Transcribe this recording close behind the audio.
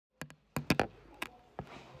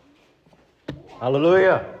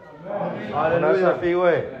Hallelujah. Hallelujah.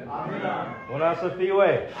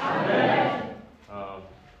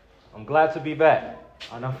 I'm glad to be back.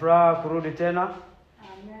 Anafuraha kurudi tena.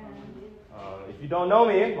 If you don't know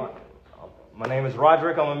me, my name is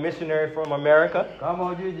Roderick. I'm a missionary from America. Kama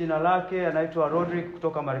hujui jina lake, anaitwa Roderick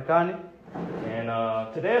kutoka Marekani.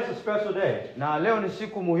 And today is a special day. Na leo ni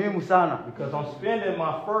siku muhimu sana. Because I'm spending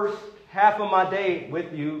my first half of my day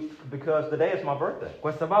with you because today is my birthday.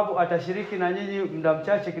 Kwa sababu atashiriki na nyinyi muda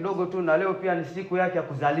mchache kidogo tu, na leo pia ni siku yake ya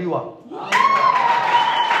kuzaliwa.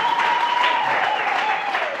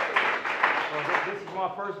 This is my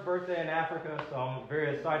first birthday in Africa, so I'm very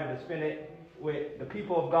excited to spend it with the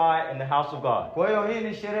people of God in the house of God. Kwa hiyo hii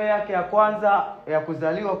ni sherehe yake ya kwanza ya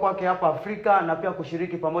kuzaliwa kwake hapa Afrika, na pia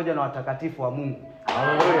kushiriki pamoja na watakatifu wa Mungu.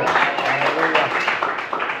 Hallelujah. Hallelujah.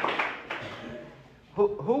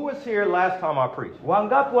 Who was here last time I preached?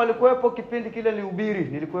 Wangapi walikuwepo kipindi kile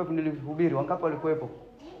nilihubiri? Wangapi walikuwepo?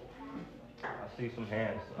 I see some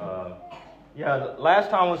hands. Yeah, last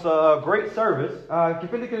time was a great service.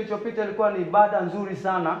 Kipindi kilichopita ilikuwa ni ibada nzuri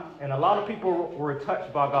sana, and a lot of people were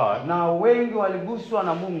touched by God. Na wengi waliguswa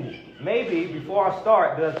na Mungu. Maybe before I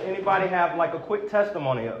start, does anybody have like a quick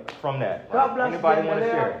testimony from that? Anybody want to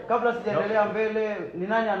share? Kabla sijaendelea mbele, ni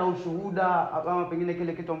nani ana ushuhuda kama pengine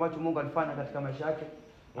kile kitu ambacho Mungu alifanya katika maisha yake?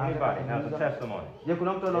 Anybody has a testimony? Je,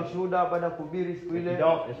 kuna mtu ana ushuhuda baada ya kuhubiri siku ile? If you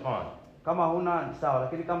don't, it's fine. Kama huna ni sawa,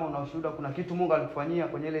 lakini kama una ushuhuda, kuna kitu Mungu alikufanyia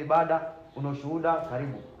kwenye ile ibada, una ushuhuda,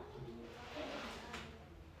 karibu.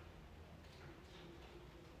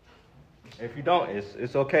 If you don't,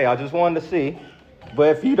 it's okay. I just wanted to see.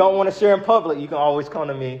 But if you don't want to share in public, you can always come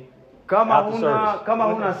to me. Kama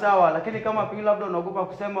huna sawa, lakini kama pengine labda unaogopa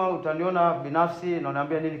kusema, utaniona binafsi na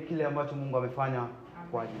uniambia nini kile ambacho Mungu amefanya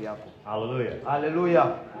kwa ajili yako. Hallelujah. Hallelujah.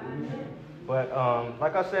 But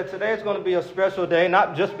like I said, today is going to be a special day,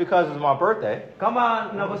 not just because it's my birthday. Kama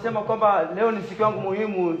ninavyosema kwamba leo ni siku yangu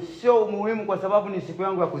muhimu, sio muhimu kwa sababu ni siku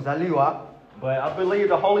yangu ya kuzaliwa. But I believe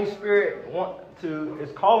the Holy Spirit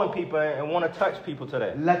is calling people and want to touch people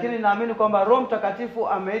today. Lakini naamini kwamba Roho Mtakatifu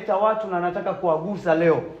ameita watu na anataka kuwagusa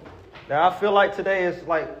leo. Now I feel like today is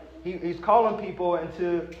like he's calling people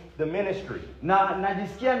into the ministry. Na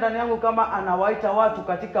najisikia ndani yangu kama anawaita watu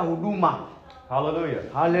katika huduma. Hallelujah.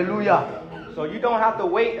 Hallelujah. So you don't have to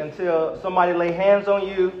wait until somebody lay hands on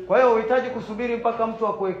you. Kwa hiyo uhitaji kusubiri mpaka mtu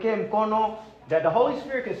akuwekee mkono. That the Holy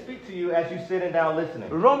Spirit can speak to you as you sitting down listening.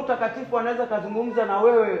 Roho Mtakatifu anaweza kuzungumza na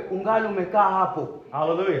wewe ungali umekaa hapo.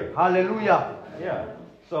 Hallelujah. Hallelujah. Yeah.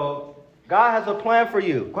 So God has a plan for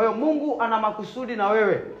you. Kwa hiyo Mungu ana makusudi na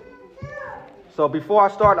wewe. So before I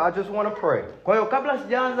start, I just want to pray. Kwa hiyo kabla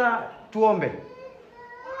sijaanza tuombe.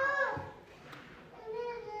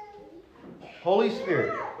 Holy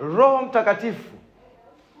Spirit, Roho Mtakatifu,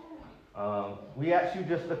 we ask you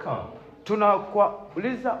just to come.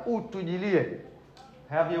 Tunakuuliza utujilie.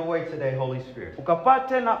 Have your way today, Holy Spirit.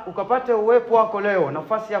 Ukapate uwepo wako leo,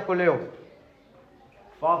 nafasi yako leo.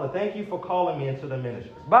 Father, thank you for calling me into the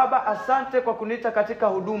ministry. Baba, asante kwa kuniita katika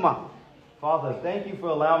huduma. Father, thank you for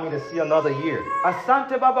allowing me to see another year.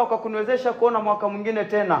 Asante Baba kwa kuniwezesha kuona mwaka mwingine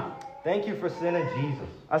tena. Thank you for sending Jesus.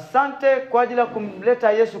 Asante kwa ajili ya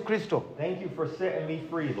kumleta Yesu Kristo. Thank you for setting me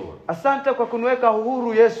free, Lord. Asante kwa kuniweka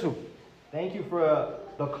uhuru Yesu. Thank you for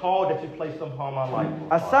the call that you placed upon my life.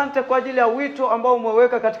 Asante kwa ajili ya wito ambao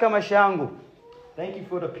umeweka katika maisha yangu. Thank you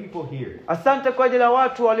for the people here. Asante kwa ajili ya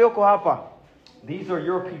watu walioko hapa. These are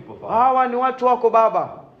your people, Father. Hawa ni watu wako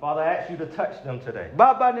Baba. Father, I ask you to touch them today.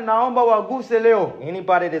 Baba, ninaomba waguse leo.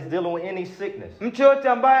 Anybody that's dealing with any sickness. Mtu yote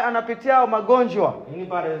ambaye anapitia magonjwa.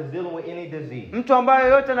 Anybody that's dealing with any disease. Mtu ambaye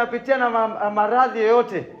yote anapitia na maradhi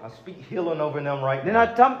yoyote. I speak healing over them right now.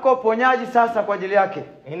 Ninatamka uponyaji sasa kwa ajili yake.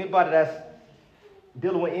 Anybody that's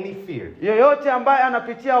dealing with any fear. Yeyote ambaye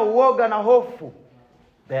anapitia uoga na hofu.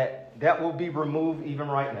 That will be removed even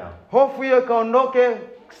right now. Hofu hiyo ikaondoke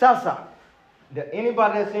sasa.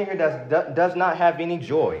 Anybody that's in here that does not have any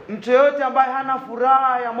joy. Mtu yote ambaye hana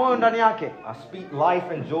furaha ya moyo ndani yake. I speak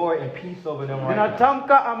life and joy and peace over them right now.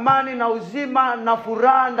 Ninatamka amani na uzima na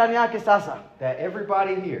furaha ndani yake sasa. That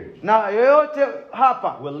everybody here. Na yoyote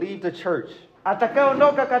hapa will leave the church.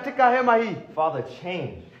 Atakayeondoka katika hema hii. Father,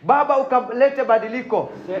 change. Baba, ukalete badiliko.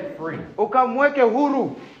 Set free. Ukamweke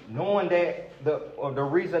huru. Knowing that the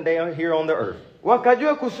reason they are here on the earth.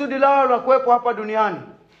 Wakajue kusudi lao la kuwepo hapa duniani.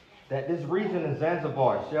 That this region in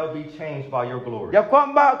Zanzibar shall be changed by your glory. Ya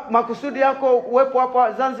kwamba makusudi yako uwepo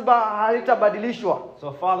hapa Zanzibar halitabadilishwa.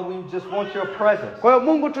 So Father, we just want your presence. Kwa hiyo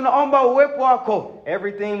Mungu tunaomba uwepo wako.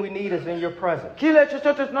 Everything we need is in your presence. Kile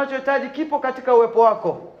chochote tunachohitaji kipo katika uwepo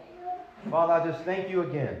wako. Father, I just thank you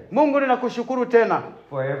again. Mungu ninakushukuru tena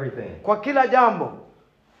for everything. Kwa kila jambo.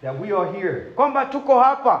 that we are here kwamba tuko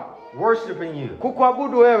hapa worshiping you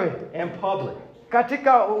kukuabudu wewe in public.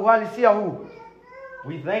 katika uhalisia huu.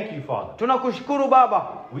 We thank you, Father. Tunakushukuru Baba.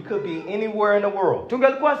 We could be anywhere in the world.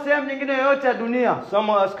 Tungelikuwa sehemu nyingine yoyote ya dunia.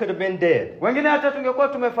 Some of us could have been dead. Wengine hata tungekuwa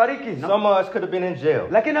tumefariki. Some of us could have been in jail.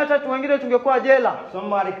 Lakini hata wengine tungekuwa jela.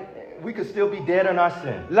 We could still be dead in our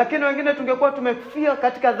sin. Lakini wengine tungekuwa tumefia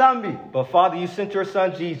katika dhambi. But Father, you sent your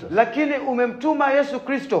son Jesus. Lakini umemtuma Yesu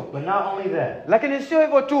Kristo. But not only that. Lakini sio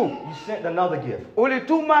hivyo tu. You sent another gift.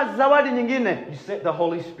 Ulituma zawadi nyingine. You sent the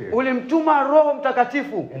Holy Spirit. Ulimtuma Roho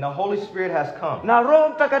Mtakatifu. And the Holy Spirit has come. Na Roho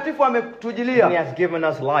Mtakatifu ametujilia. And he has given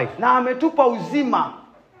us life. Na ametupa uzima.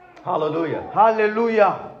 Hallelujah.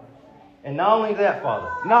 Hallelujah. And not only that, Father.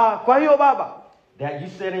 Na kwa hiyo Baba, that you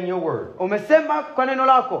said in your word, umesema kwa neno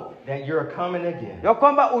lako, that you're coming again. Ya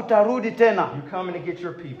kwamba utarudi tena. You're coming to get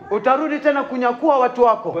your people. Utarudi tena kunyakua watu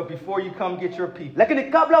wako. But before you come get your people, lakini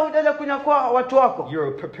kabla hujaja kunyakua watu wako,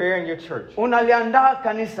 you're preparing your church. Unaliandaa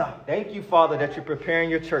kanisa. Thank you, Father, that you're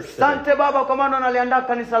preparing your church today. Asante Baba kwa maana unaliandaa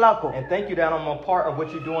kanisa lako. And thank you that I'm a part of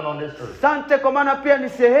what you're doing on this earth. Asante kwa maana pia ni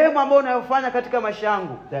sehemu ambayo unayofanya katika maisha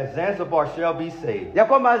yangu. That Zanzibar shall be saved. Ya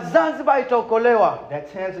kwamba Zanzibar itaokolewa.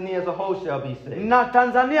 That Tanzania as a whole shall be saved. Na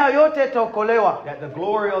Tanzania yote itaokolewa. That the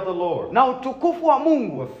glory of the Lord, na utukufu wa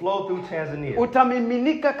Mungu, will flow through Tanzania.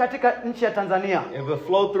 Utamiminika katika nchi ya Tanzania. It will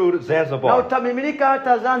flow through Zanzibar. Na utamiminika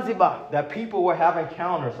hata Zanzibar. That people will have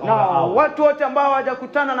encounters on na the island. Watu wote ambao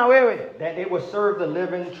hawajakutana na wewe, that they will serve the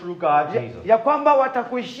living true God Jesus. Ya kwamba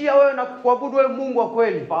watakuishia wewe na kuabudu wewe Mungu wa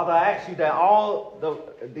kweli. Father, I ask you that all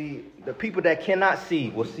the people that cannot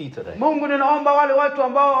see will see today. Mungu, ninaomba wale watu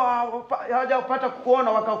ambao hawajapata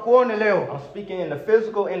kukuona wakakuone leo. I'm speaking in the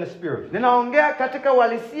physical and the spiritual. Ninaongea katika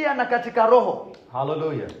uhalisia na katika roho.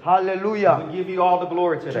 Hallelujah. Hallelujah. We give you all the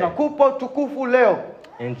glory today. Tunakupa utukufu leo.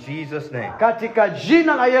 In Jesus' name. Katika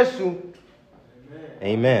jina la Yesu.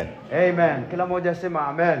 Amen. Amen. Kila mmoja sema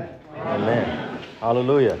amen. Amen.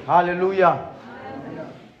 Hallelujah. Hallelujah.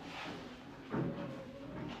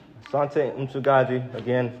 Asante Mchungaji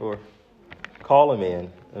again for calling me and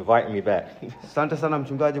inviting me back. Asante sana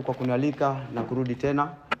mchungaji kwa kunialika na kurudi tena.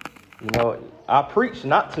 You know, I preach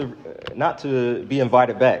not to be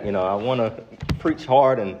invited back. You know, I want to preach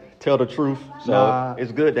hard and tell the truth. So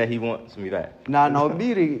it's good that he wants me back. Na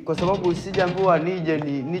nahubiri kwa sababu sijaambiwa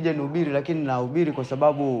nije nihubiri, lakini nahubiri kwa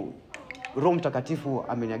sababu Roho Mtakatifu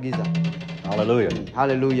ameniagiza. Hallelujah.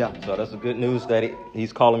 Hallelujah. So that's the good news that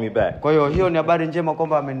he's calling me back. Kwa hiyo ni habari njema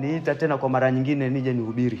kwamba ameniita tena kwa mara nyingine nije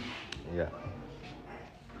nihubiri. Yeah.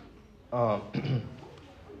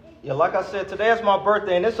 Yeah, like I said, today is my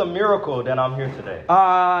birthday and it's a miracle that I'm here today.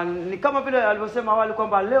 Ni kama vile alivyosema awali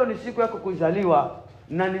kwamba leo ni siku yako kuzaliwa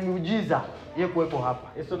na ni muujiza yeye kuwepo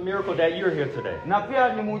hapa. It's a miracle that you're here today. Na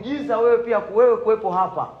pia ni muujiza wewe pia kuwepo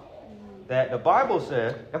hapa. That the Bible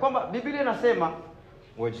said, ya kwamba Biblia inasema,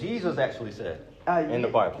 where Jesus actually said in the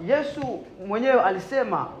Bible. Yesu mwenyewe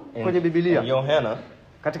alisema kwenye Biblia. In Yohana,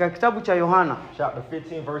 katika kitabu cha Yohana chapter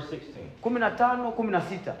 15 verse 16.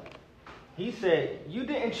 15:16. He said, you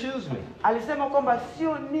didn't choose me. Alisema kwamba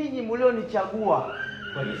sio ninyi mlionichagua.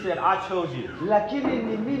 But he said, I chose you. Lakini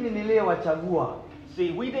ni mimi niliyewachagua.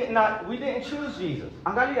 See, we didn't choose Jesus.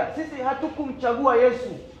 Angalia, sisi hatukumchagua Yesu.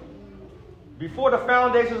 Before the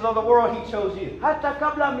foundations of the world, he chose you. Hata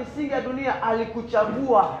kabla misingi ya dunia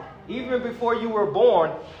alikuchagua. Even before you were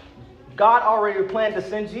born, God already planned to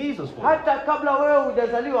send Jesus for you. Hata kabla wewe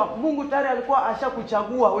hujazaliwa, Mungu tayari alikuwa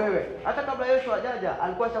ashakuchagua wewe. Hata kabla Yesu hajaja,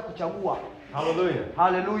 alikuwa ashakuchagua. Hallelujah.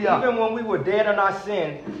 Hallelujah. Even when we were dead in our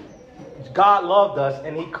sin, God loved us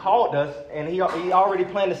and he called us and he already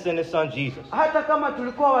planned to send his son Jesus. Hata kama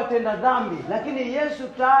tulikuwa watenda dhambi, lakini Yesu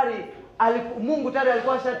tayari Mungu tayari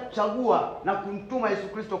alikuwa ashachagua na kumtuma Yesu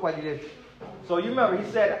Kristo kwa ajili yetu. So you remember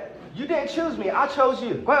he said, you didn't choose me, I chose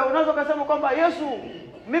you. Kwa hiyo unaweza kusema kwamba Yesu,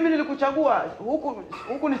 mimi nilikuchagua,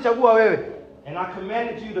 huku nichagua wewe. And I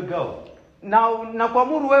commanded you to go. Na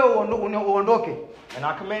kuamuru wewe uondoke. And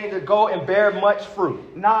I commanded you to go and bear much fruit.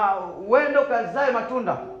 Na uende ukazae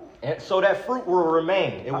matunda. And so that fruit will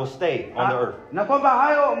remain, it will stay on the earth. Na kwamba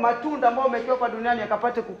hayo matunda ambayo umekiwa duniani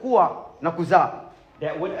yakapate kukua na kuzaa.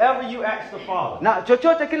 That whatever you ask the Father, na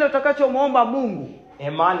chochote kile utakachomuomba Mungu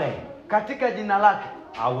in my name, katika jina lake,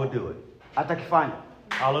 I will do it. Atakifanya.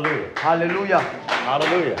 Hallelujah. Hallelujah.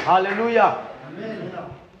 Hallelujah. Hallelujah. Amen.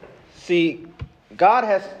 See, God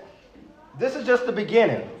has, this is just the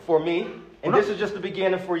beginning for me, and this is just the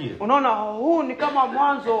beginning for you. Unaona, huu ni kama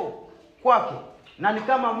mwanzo kwake na ni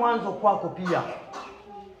kama mwanzo kwako pia.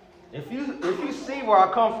 If you see where I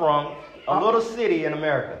come from, a little city in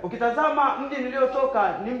America. Ukitazama mji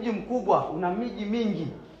niliotoka ni mji mkubwa, una miji mingi.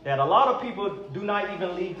 that a lot of people do not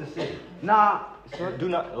even leave the city.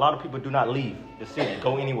 A lot of people do not leave the city,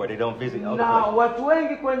 go anywhere. They don't visit other na places. watu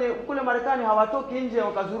wengi kule Marekani hawatoki nje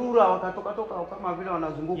wakazurura wakatoka kama vile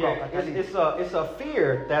wanazunguka wakati. It's a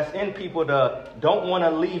fear that's in people that don't want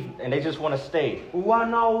to leave and they just want to stay.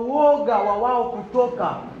 Wanaoga wao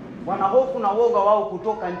kutoka, wanahofu na woga wao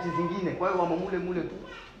kutoka nchi zingine, kwa hiyo mule tu.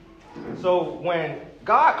 So when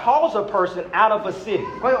God calls a person out of a city,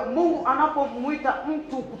 kwa hiyo Mungu anapomuita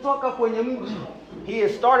mtu kutoka kwenye mji, He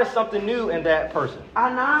has started something new in that person.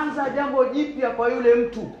 Anaanza jambo jipya kwa yule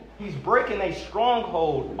mtu. He's breaking a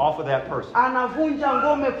stronghold off of that person. Anavunja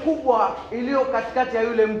ngome kubwa iliyo katikati ya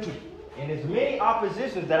yule mtu. And there's many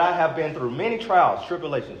oppositions that I have been through, many trials,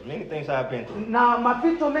 tribulations, many things I have been through. Na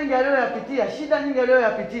mapito mengi aliyoyapitia, shida nyingi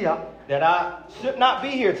aliyoyapitia, that I should not be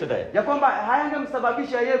here today. Ya kwamba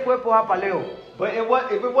hayangemsababisha yeye kuwepo hapa leo. But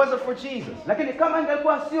if it wasn't for Jesus, lakini kama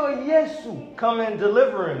ingekuwa sio Yesu come and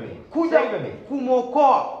delivering me, saving me,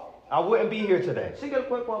 kumwokoa, I wouldn't be here today.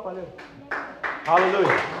 Singekuwepo hapa leo.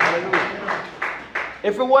 Hallelujah. Hallelujah.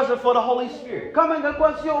 If it wasn't for the Holy Spirit, kama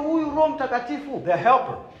ingekuwa sio huyu Roho Mtakatifu, the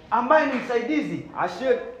helper, ambaye ni msaidizi,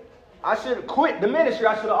 I should quit the ministry.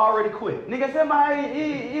 I should have already quit. Ningesema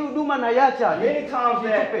hii huduma na yacha. Many times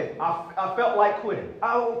that I felt like quitting.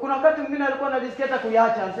 Kuna wakati mwingine alikuwa anajisikia hata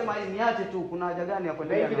kuiacha, anasema hii niache tu, kuna haja gani ya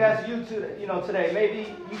kuendelea? Maybe that's you today. Maybe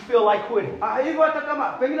you feel like quitting. Hivyo hata kama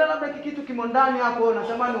pengine labda kitu kimo ndani yako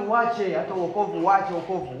unasema ni uache, hata wokovu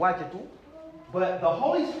uache tu. But the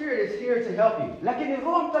Holy Spirit is here to help you. Lakini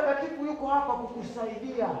Roho Mtakatifu yuko hapa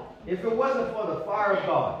kukusaidia. If it wasn't for the fire of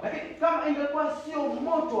God, lakini kama ingekuwa sio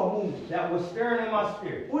moto wa Mungu that was stirring in my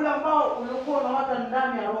spirit, ule ambao ulikuwa unawaka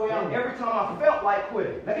ndani ya roho yangu, every time I felt like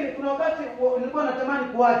quitting, lakini kuna wakati nilikuwa natamani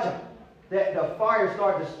kuacha, that the fire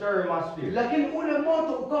started to stir in my spirit, lakini ule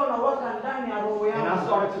moto ukawa unawaka ndani ya roho yangu, and I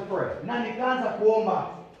started to pray, na nikaanza kuomba,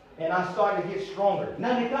 and I started to get stronger,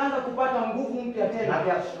 na nikaanza kupata nguvu mpya tena, I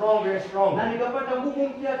got stronger and stronger, na nikapata nguvu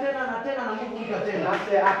mpya tena na nguvu mpya tena, and I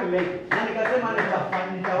said I can make it, na nikasema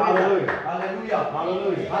nitaweza. Hallelujah. Hallelujah.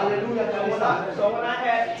 Hallelujah. Hallelujah. So when I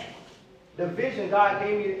had the vision God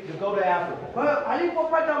gave me to go to Africa, kwa hiyo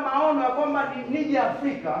alipopata maono ya kwamba nije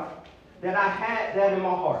Afrika, that I had that in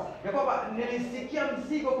my heart, ya kwamba nilisikia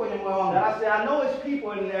mzigo kwenye moyo wangu, that I said I know it's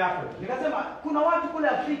people in Africa, nikasema kuna watu kule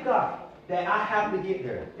Afrika that I have to get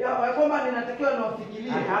there. Ya kwamba ninatakiwa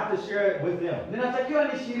niwafikirie. I have to share it with them. Ninatakiwa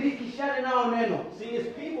nishirikishane nao neno. See, it's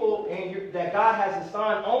people that God has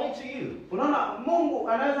assigned only to you. Unaona, Mungu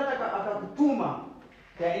anaweza hata akakutuma,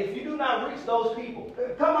 that if you do not reach those people,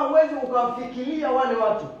 kama huwezi ukawafikiria wale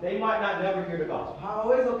watu, they might not never hear the gospel.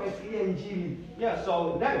 Hawawezi kusikia injili. Yeah,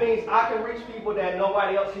 so that means I can reach people that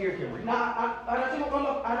nobody else here can reach. Na anasema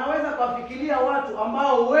kwamba anaweza kuwafikiria watu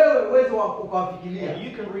ambao wewe huwezi kuwafikiria. And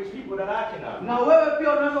you can reach people that I cannot. Na wewe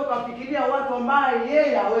pia unaweza kuwafikiria watu ambao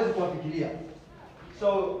yeye hawezi kuwafikiria.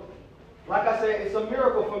 So like I said, it's a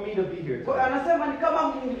miracle for me to be here today. Anasema ni kama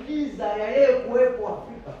muujiza ya yeye kuwepo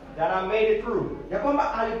Afrika. That I made it through. Ya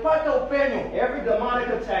kwamba alipata upenyo. Every demonic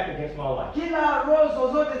attack against my life. Kila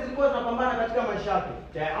roho zote zilikuwa zinapambana katika maisha yake.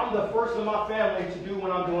 That I'm the first in my family to do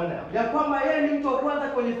what I'm doing now. Ya kwamba yeye ni mtu wa kwanza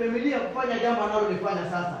kwenye familia kufanya jambo analolifanya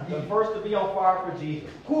sasa. The first to be on fire for Jesus.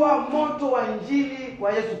 Kuwa moto wa injili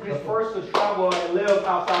kwa Yesu Kristo. The first to travel and live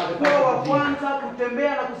outside the country. Kuwa wa kwanza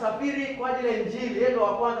kutembea na kusafiri kwa ajili ya injili. Yeye ndo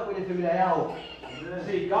wa kwanza kwenye familia yao.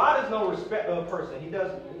 See, God is no respect of a person. He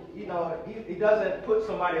doesn't, he doesn't put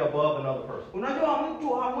somebody above another person. Unajua mtu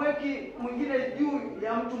hamweki mwingine juu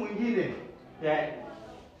ya mtu mwingine. That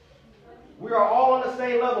we are all on the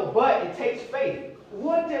same level, but it takes faith.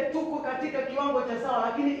 Wote tuko katika kiwango cha sawa,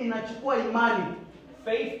 lakini inachukua imani.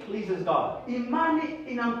 Faith pleases God. Imani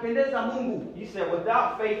inampendeza Mungu. He said,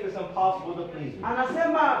 without faith it's impossible to please Him.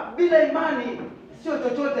 Anasema bila imani sio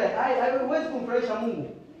chochote, haiwezi kumfurahisha Mungu.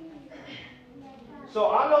 So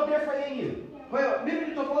I'm no different than you. Kwa hiyo mimi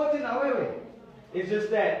ni tofauti na wewe. It's just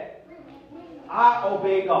that I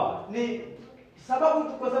obey God. Ni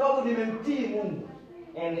kwa sababu nimemtii Mungu.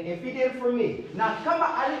 And if He did it for me, na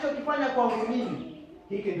kama alichokifanya kwangu mimi,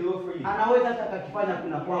 He can do it for you. Anaweza hata akakifanya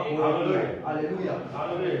kuna kwako. Hallelujah. Hallelujah.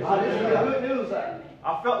 Hallelujah. Hallelujah. Good news.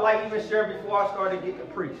 I felt like even sharing before I started to get to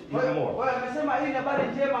preach even more. Well, amesema hii ni habari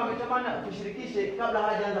njema, ametamani kushirikishe kabla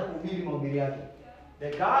hajaanza kuhubiri mahubiri yake.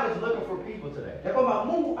 That God is looking for people today. Ya kwamba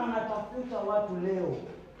Mungu anatafuta watu leo.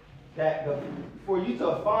 That for you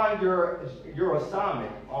to find your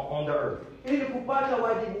assignment on the earth. Ili kupata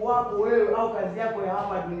wajibu wako wewe au kazi yako ya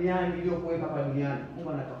hapa duniani iliyokuweka hapa duniani. Mungu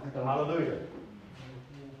anatafuta watu. Hallelujah.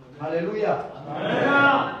 Hallelujah.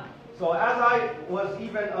 Hallelujah. So as I was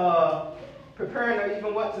even preparing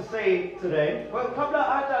even what to say today, kabla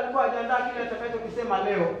hata alikuwa hajaandaa kile atakachokisema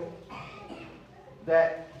leo,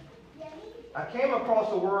 that I came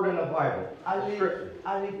across a word in the Bible.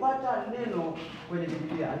 Alipata neno kwenye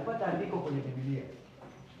Biblia, alipata andiko kwenye Biblia.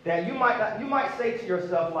 That you might say to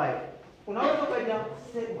yourself like, unaweza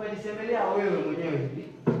ukajisemelea wewe mwenyewe hivi,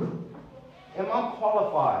 am I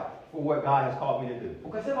qualified for what God has called me to do?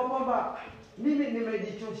 Ukasema kwamba mimi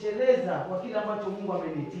nimejitosheleza kwa kile ambacho Mungu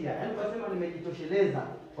amenitia. Yaani ukasema nimejitosheleza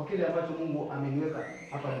kwa kile ambacho Mungu ameniweka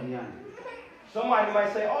hapa duniani. Somebody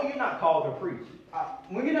might say, "Oh, you're not called to preach."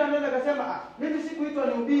 Mwingine anaweza kusema, mimi sikuitwa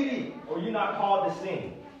nihubiri. Or you're not called to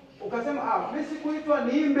sing. Ukasema, mimi sikuitwa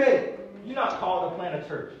niimbe. You're not called to plant a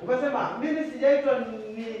church. Ukasema, mimi sijaitwa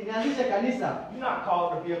nianzishe kanisa. You're not called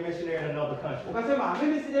to be a missionary in another country. Ukasema,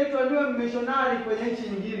 mimi sijaitwa niwe missionary kwenye nchi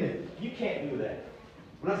nyingine. You can't do that.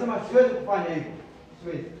 Unasema siwezi kufanya hivyo.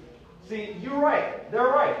 Siwezi. See, you're right.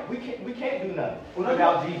 They're right. We can't do nothing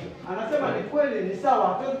without Jesus. Anasema ni kweli, ni sawa,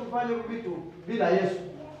 hatuwezi kufanya vitu bila Yesu.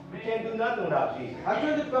 We can't do nothing without Jesus.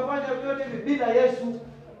 Hatuwezi kufanya vyote hivi bila Yesu.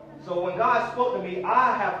 So when God spoke to me,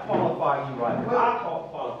 I have qualified you right. I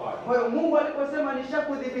qualified you. Kwa hiyo Mungu aliposema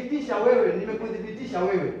nishakudhibitisha wewe, nimekudhibitisha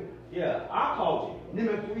wewe. Yeah, I called you.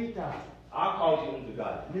 Nimekuita. I called you into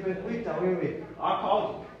God. Nimekuita wewe. I called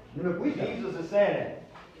you. Nimekuita. Jesus is saying that.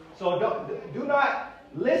 So do not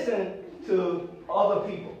listen to other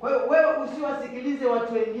people. Kwa hiyo wewe usiwasikilize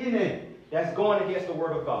watu wengine that's going against the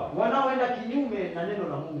word of God. wanaoenda kinyume na neno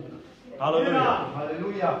la Mungu. Hallelujah.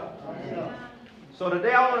 Hallelujah. So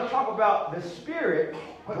today I want to talk about the Spirit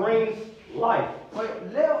brings life. Kwa hiyo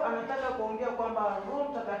leo anataka kuongea kwamba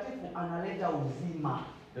Roho Mtakatifu analeta uzima.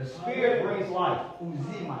 The Spirit brings life.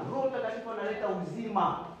 Uzima. Roho Mtakatifu analeta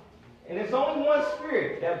uzima. And it's only one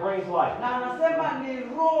Spirit that brings life. Na anasema ni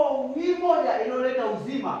roho moja inayoleta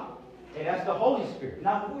uzima. And that's the Holy Spirit.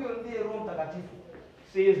 Na huyo ndiye Roho Mtakatifu.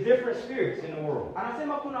 See, there's different spirits in the world.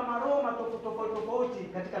 Anasema kuna maroho tofauti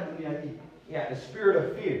katika dunia hii. Yeah, the spirit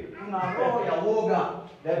of fear. Kuna roho ya woga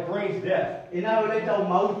that brings death. Inayoleta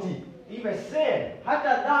umauti. Even sin,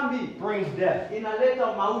 hata dhambi, brings death. Inaleta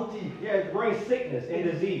umauti. Yeah, it brings sickness and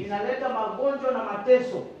disease. Inaleta magonjwa na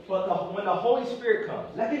mateso. But when the Holy Spirit comes,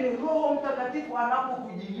 lakini Roho Mtakatifu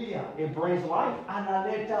anapokujilia, it brings life.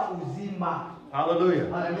 Analeta uzima.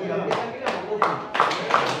 Hallelujah. Hallelujah.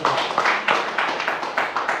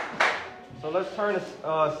 So let's turn to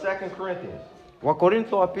 2 Corinthians.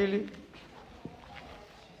 Wakorintho wa pili.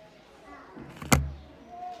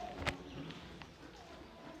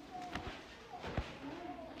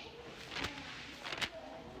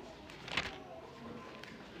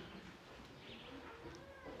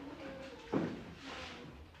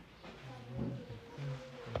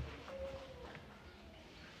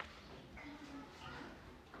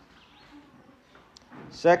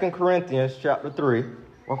 Second Corinthians chapter 3.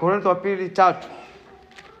 Wakorintho wa pili 3.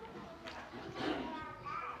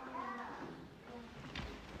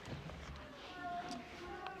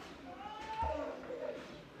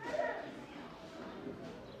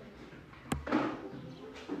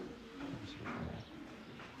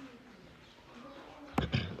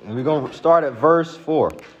 And we're going to start at verse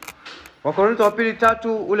 4. Wakorintho wa pili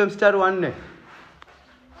 3 ule mstari wa 4.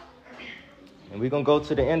 And we're going to go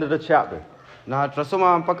to the end of the chapter. Na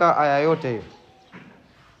tutasoma mpaka aya yote hiyo.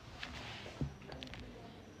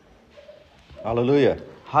 Hallelujah.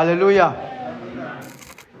 Hallelujah.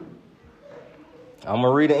 I'm going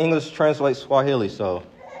to read in English, translate Swahili, so.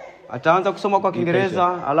 Ataanza kusoma kwa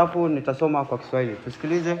Kiingereza, alafu nitasoma kwa Kiswahili.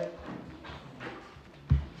 Tusikilize.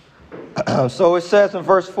 So it says in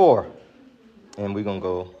verse 4, and we're going to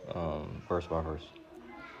go verse by verse.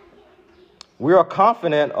 We are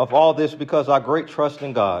confident of all this because our great trust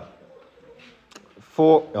in God.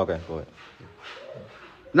 Okay, go ahead.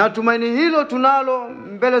 Na tumaini hilo tunalo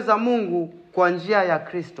mbele za Mungu kwa njia ya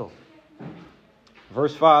Kristo.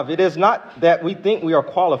 Verse 5, it is not that we think we are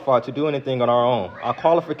qualified to do anything on our own. Our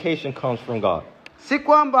qualification comes from God. Si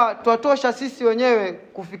kwamba twatosha sisi wenyewe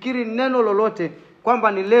kufikiri neno lolote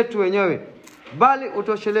kwamba ni letu wenyewe, bali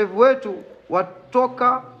utoshelevu wetu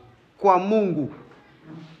watoka kwa Mungu.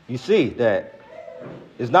 You see that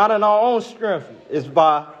it's not in our own strength, it's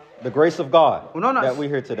by the grace of God that we're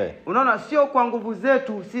here today. Unaona, sio kwa nguvu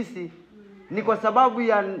zetu sisi, ni kwa sababu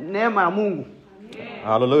ya neema ya Mungu.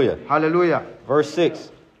 Hallelujah. Hallelujah. Verse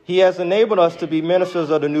 6. He has enabled us to be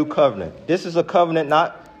ministers of the new covenant. This is a covenant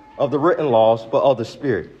not of the written laws, but of the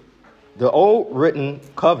Spirit. The old written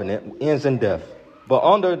covenant ends in death, but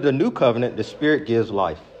under the new covenant, the Spirit gives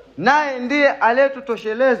life. Naye ndiye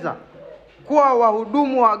aliyetutosheleza kuwa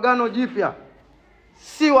wahudumu wa agano jipya,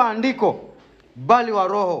 si wa andiko, bali wa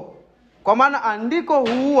Roho. Kwa maana andiko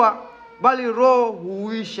huua, bali roho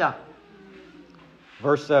huisha.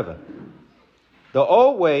 Verse 7. The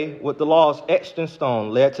old way with the laws etched in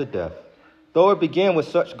stone led to death, though it began with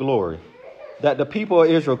such glory that the people of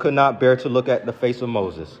Israel could not bear to look at the face of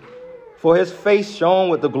Moses. For his face shone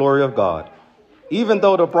with the glory of God, even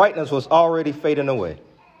though the brightness was already fading away.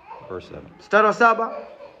 Verse 7. Mstari wa 7.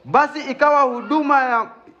 Basi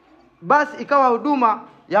ikawa huduma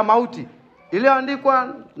ya mauti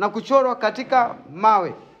iliyoandikwa na kuchorwa katika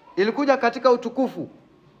mawe ilikuja katika utukufu,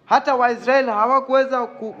 hata Waisraeli hawakuweza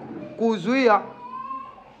kuzuia,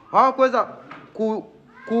 hawakuweza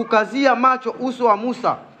kukazia macho uso wa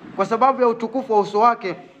Musa kwa sababu ya utukufu wa uso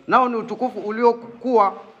wake, nao ni utukufu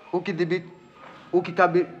uliokuwa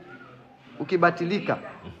ukibatilika.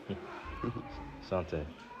 Asante.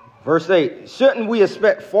 Verse 8, shouldn't we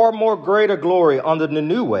expect far more greater glory under the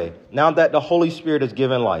new way, now that the Holy Spirit is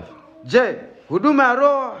given life? Je, huduma ya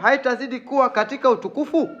Roho haitazidi kuwa katika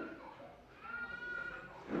utukufu?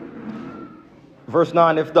 Verse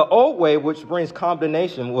 9, if the old way, which brings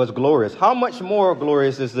condemnation, was glorious, how much more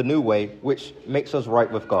glorious is the new way, which makes us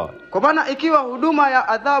right with God? Kwa maana ikiwa huduma ya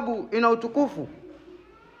adhabu ina utukufu,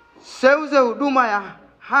 seuze huduma ya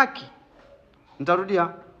haki. Nitarudia.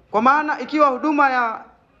 Kwa maana ikiwa huduma ya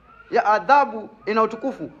adhabu ina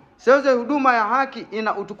utukufu, seuze huduma ya haki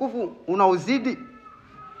ina utukufu unaozidi.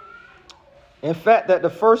 In fact, that the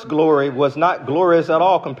first glory was not glorious at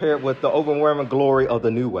all compared with the overwhelming glory of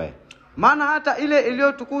the new way. Maana hata ile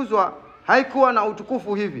iliyotukuzwa haikuwa na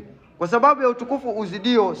utukufu hivi, kwa sababu ya utukufu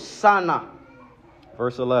uzidio sana.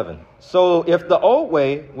 Verse 11. So if the old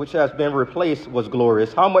way, which has been replaced, was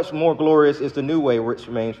glorious, how much more glorious is the new way, which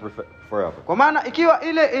remains forever? Kwa maana ikiwa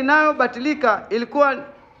ile inayobatilika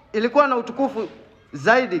ilikuwa na utukufu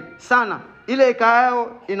zaidi sana, ile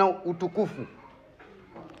ikayo ina utukufu.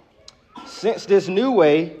 Since this new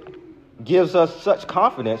way gives us such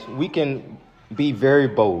confidence, we can be very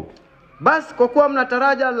bold. Basi kwa kuwa mna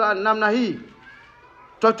taraja la namna hii,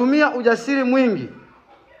 tutatumia ujasiri mwingi.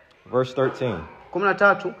 Verse 13.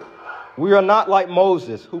 13. We are not like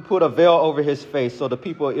Moses, who put a veil over his face so the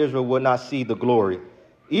people of Israel would not see the glory,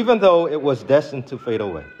 even though it was destined to fade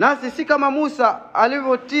away. Nasi si kama Musa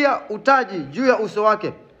alivyotia utaji juu ya uso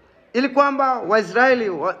wake, ili kwamba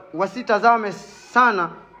Waisraeli wasitazame sana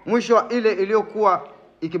mwisho wa ile iliyokuwa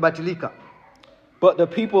ikibatilika. But the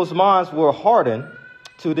people's minds were hardened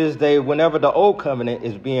to this day whenever the old covenant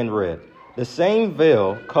is being read. The same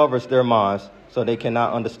veil covers their minds so they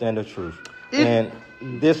cannot understand the truth. And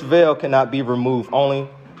this veil cannot be removed,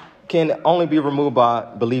 can only be removed by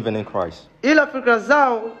believing in Christ. Ila fikra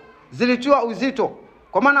zao zilitiwa uzito,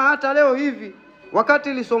 kwa maana hata leo hivi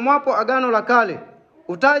wakati lisomwapo agano la kale,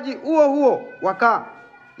 utaji huo wakaa,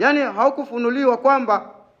 yani haukufunuliwa kwamba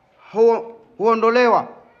huondolewa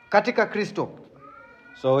katika Kristo.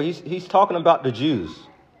 So he's talking about the Jews.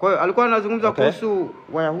 Kwa hiyo alikuwa anazungumza kuhusu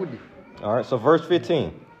Wayahudi. All right, so verse 15.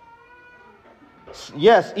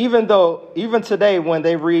 Yes, even today when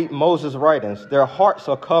they read Moses' writings, their hearts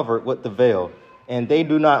are covered with the veil and they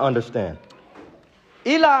do not understand.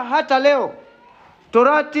 Ila hata leo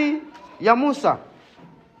Torati ya Musa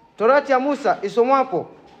isomwapo,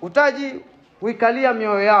 utaji huikalia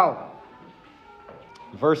mioyo yao.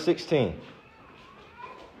 Verse 16.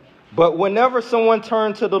 But whenever someone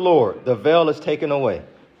turns to the Lord, the veil is taken away.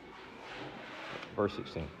 Verse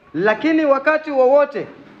 16. Lakini wakati wowote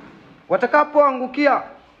watakapoangukia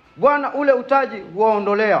Bwana, ule utaji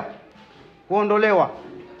huondolewa.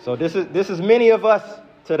 So this is many of us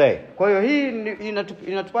today. Kwa hiyo hii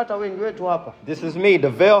inatupata wengi wetu hapa. This is me. The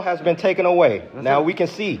veil has been taken away. Now we can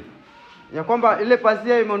see. Ya kwamba ile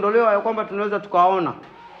pazia imeondolewa, ya kwamba tunaweza tukaona.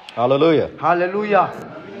 Hallelujah. Hallelujah.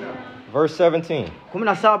 Verse 17.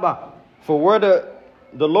 17. For where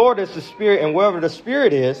the Lord is the Spirit, and wherever the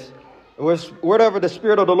Spirit is, wherever the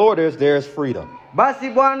Spirit of the Lord is, there is freedom. Basi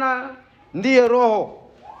Bwana ndiye Roho,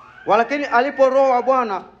 walakini alipo Roho wa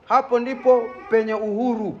Bwana, hapo ndipo penye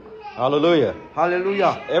uhuru. Hallelujah.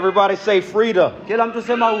 Hallelujah. Everybody say freedom. Kila mtu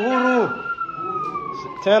sema uhuru.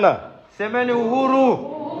 Tena. Semeni uhuru.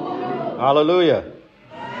 Hallelujah.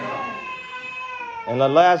 And the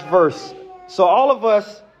last verse. So all of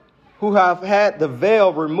us who have had the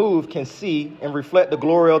veil removed can see and reflect the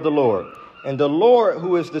glory of the Lord. And the Lord,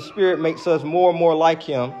 who is the Spirit, makes us more and more like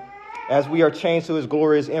him as we are changed to his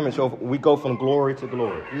glorious image. So we go from glory to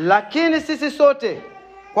glory. Lakini sisi sote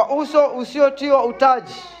kwa uso usiotiwa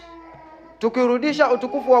utaji, tukirudisha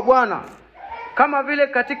utukufu wa Bwana, kama vile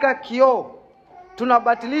katika kioo,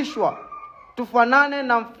 tunabatilishwa tufanane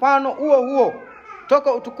na mfano huo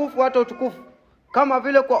toka utukufu hata utukufu,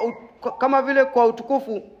 kama vile kwa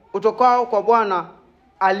utukufu utokao kwa Bwana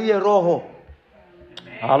aliye Roho.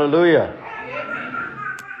 Hallelujah.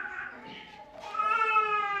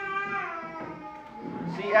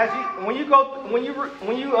 See, when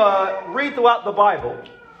you read throughout the Bible,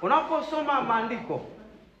 Unaposoma maandiko,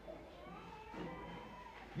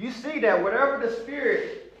 you see that wherever the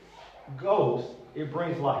Spirit goes, it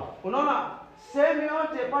brings life. unaona sehemu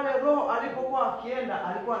yote pale Roho alipokuwa akienda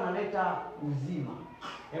alikuwa analeta uzima.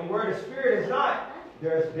 And where the Spirit is not,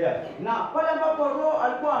 there is death. Na pale ambapo Roho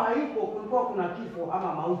alikuwa hayupo kulikuwa kuna kifo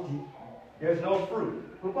ama mauti. There's no fruit.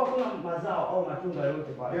 Kulikuwa kuna mazao au matunda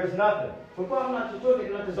yote pale. There's nothing. Kulikuwa kuna chochote So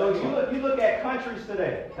kinachozaliwa. you look at countries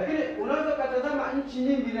today. Lakini unaweza kutazama nchi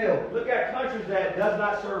nyingi leo. Look at countries that does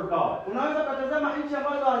not serve God. Unaweza kutazama nchi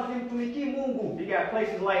ambazo hazimtumikii Mungu. You got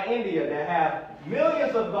places like India that have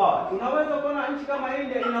millions of gods. Unaweza kuona nchi kama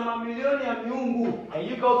India ina mamilioni ya miungu. And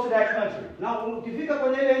you go to that country. Na ukifika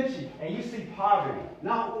kwenye ile nchi And you see poverty.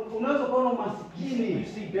 na unaweza kuona You umasikini.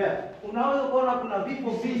 see death. Unaweza kuona kuna vifo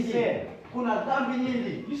You see vingi. sin. Kuna dhambi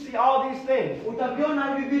nyingi. You see all these things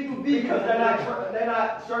Utaviona hivi vitu vingi because they're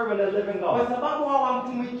not serving the living kwa God. sababu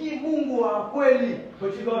hawamtumikii Mungu wa kweli.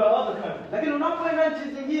 But you go to other countries Lakini unapoenda nchi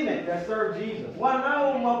zingine that serve Jesus,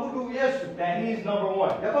 wanaomwabudu Yesu, that He's number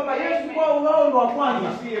one. ya kwamba Yesu kwao wao ndo wa You kwanza.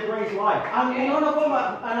 see it brings life. Unaona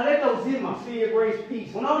kwamba analeta uzima. You see it brings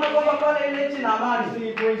peace. Unaona kwamba pale ile nchi na You amani. see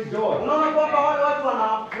it brings joy. Unaona kwamba wale watu wana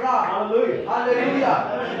furaha. Hallelujah.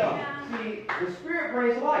 Haleluya. See, the Spirit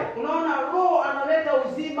brings life. Unaona Roho analeta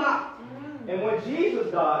uzima. And when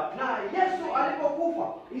Jesus died, Na Yesu alipokufa,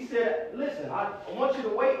 He said, listen, I want you to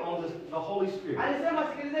wait on the Holy Spirit. alisema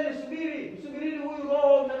sikilizeni, msubirini huyu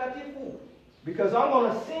Roho Mtakatifu. Because I'm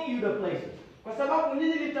going to send you to places Kwa sababu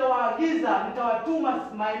nyinyi nitawatuma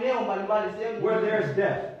maeneo mbalimbali sehemu where there's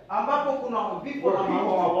death, ambapo kuna vifo where na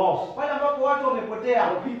people are mauti. lost, Pale ambapo watu wamepotea,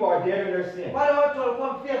 where people are dead in their sin. pale watu walikuwa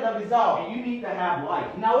wamefia dhambi zao. And you need to have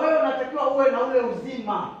life. Na wewe unatakiwa uwe na ule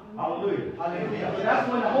uzima. Hallelujah. Hallelujah. So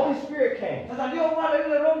that's when the Holy Spirit came. Sasa ndio pale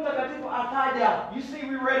yule Roho Mtakatifu akaja. You see,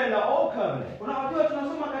 we read in the Old Covenant Unajua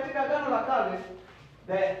tunasoma katika Agano la Kale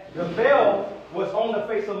that the veil was on the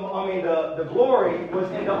face of, the glory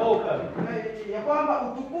was in the Old Covenant. ya kwamba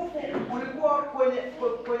utukufu ulikuwa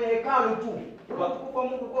kwenye hekalu tu. Utukufu wa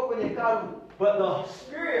Mungu ulikuwa kwenye hekalu. But the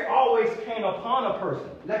Spirit always came upon a person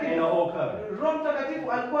in the Old Covenant. Roho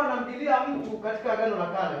Mtakatifu alikuwa anamdilia mtu katika Agano la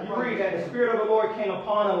Kale. You read that the Spirit of the Lord came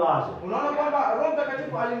upon Elijah. Unaona kwamba Roho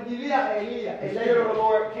Mtakatifu alimdilia Elia. The Spirit of the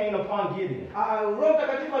Lord came upon Gideon. Roho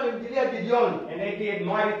Mtakatifu alimdilia Gideon. And they did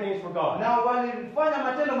mighty things for God. Na walifanya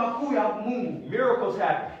matendo makuu ya Mungu. Miracles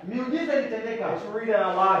happened. Miujiza ilitendeka. Let's read in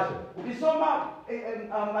Elijah Ukisoma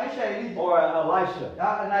maisha ya Elia or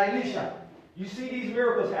Elisha. na Elisha, You see these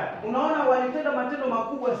miracles happen. unaona walitenda matendo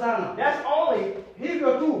makubwa sana. That's only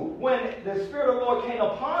Hivyo tu when the Spirit of the Lord came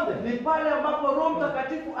upon them. ni pale ambapo Roho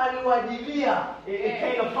Mtakatifu aliwajilia. It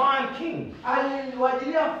came upon kings.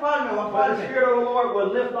 Aliwajilia mfalme wa But the falme. Spirit of the Lord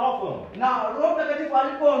would lift off them. Na Roho Mtakatifu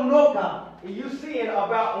alipoondoka, You see it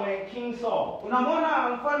about when King Saul, unamwona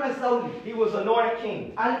mfalme Sauli he was anointed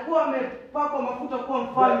king, alikuwa amepakwa mafuta kuwa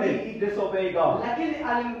but mfalme, he disobeyed God. lakini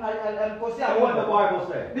alimkosea And what the Mungu.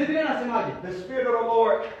 Bible says? Biblia inasemaje? The Spirit of the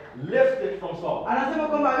Lord lifted from Saul. Anasema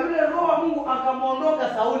kwamba yule Roho wa Mungu akamwondoka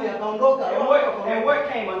Sauli, akaondoka. And what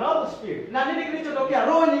came? Another spirit. Na nini kilichotokea?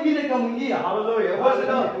 Roho nyingine ikamwingia. Hallelujah.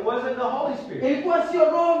 It wasn't the Holy Spirit. Ilikuwa sio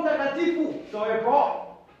Roho Mtakatifu. So it brought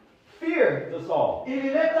fear to Saul.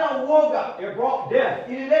 Ilileta uoga, It brought death.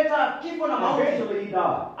 ilileta kifo na mauti. Eventually he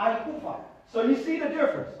died. Alikufa. So you see the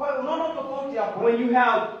difference. Kwa hiyo unaona tofauti hapo. When you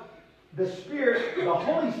have the Spirit, the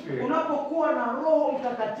Holy Spirit, Unapokuwa na Roho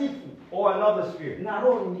Mtakatifu or another spirit. na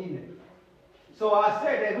roho nyingine. So I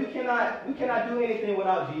said that we cannot do anything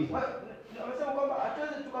without Jesus. Anasema kwamba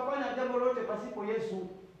hatuwezi tukafanya jambo lolote pasipo Yesu.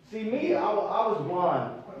 See me, I was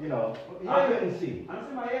blind, I couldn't see.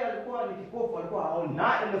 Anasema yeye alikuwa ni kipofu, alikuwa haoni.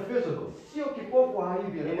 Not in the physical. Sio kipofu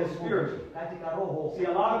hivi, In the spiritual. katika roho. See,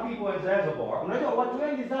 a lot of people in Zanzibar Unajua watu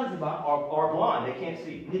wengi Zanzibar are blind. They can't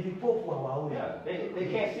see. ni vipofu, hawaoni. Yeah, they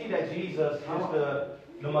can't see that Jesus is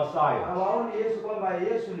the Messiah. Hawaoni Yesu kwamba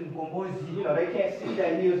Yesu ni mkombozi. They can't see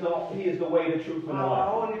that he is the way, the truth, and the life.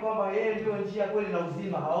 Hawaoni kwamba yeye ndio njia, kweli na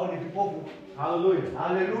uzima. Hawaoni vipofu. Hallelujah.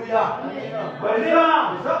 Haleluya. But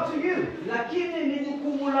it's up to you. Lakini ni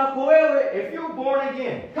jukumu lako wewe. If you're born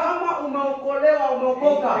again, Kama umeokolewa,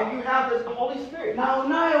 umeokoka, and you have this Holy Spirit, na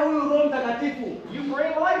unaye huyu Roho Mtakatifu, you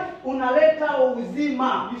bring life. unaleta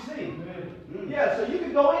uzima. You see? Yeah, so you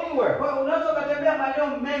can go anywhere. Kwa hiyo unaweza kutembea maeneo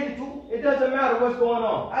mengi tu. It doesn't matter what's going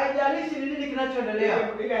on. Haijalishi ni nini kinachoendelea.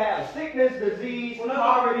 You can have sickness, disease, Unaweza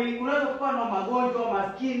poverty. kuwa na magonjwa,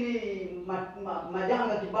 maskini,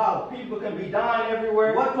 majanga kibao. People can be dying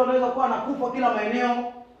everywhere. Watu wanaweza kuwa nakufa kila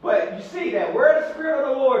maeneo. But you see that where the Spirit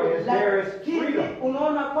of the Lord is, there is Lakini freedom.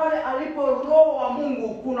 unaona pale alipo Roho wa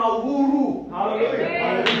Mungu kuna uhuru. Hallelujah.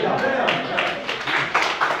 Hallelujah.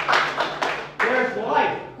 There's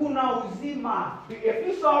life. Kuna uzima. If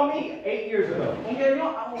you saw me 8 years ago,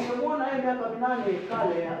 Ungemwona yeye miaka 8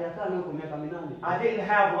 kale ya kale huko miaka 8. I didn't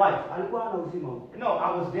have life. Alikuwa ana uzima huko. No,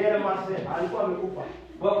 I was dead in my sin. Alikuwa amekufa.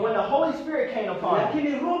 But when the Holy Spirit came upon me,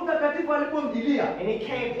 Lakini Roho Mtakatifu alipomjilia and He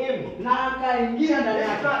came in me, na akaingia ndani this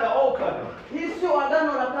is yake. not the old covenant. Hii sio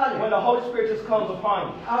agano la When kale. the Holy Spirit just comes upon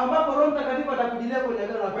you, Ambapo Roho Mtakatifu atakujilia kwenye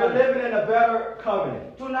agano la we're kale. living in a better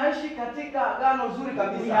covenant. Tunaishi katika agano zuri We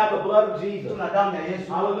kabisa. have the blood of Jesus. Tuna damu ya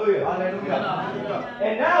Yesu. Hallelujah. Hallelujah.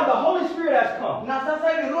 And now the Holy Spirit has come. Na sasa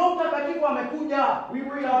hivi Roho Mtakatifu amekuja. We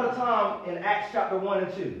read all the time in Acts chapter 1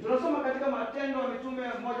 and 2. Tunasoma katika Matendo ya Mitume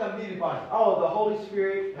 1-2 pale. Oh, the Holy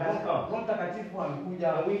Spirit has come. Roho Mtakatifu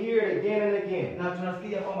amekuja. And we hear it again and again. Na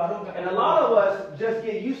tunasikia kwamba Roho And Mtakatifu. a lot of us just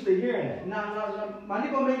get used to hearing that. Na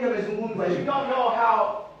maandiko mengi yamezungumza But you hivi. don't know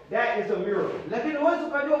how that is a miracle. Lakini huwezi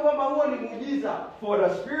ukajua kwamba huo ni muujiza. For the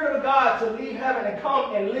Spirit of God to leave heaven and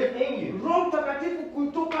come and live in you. Roho Mtakatifu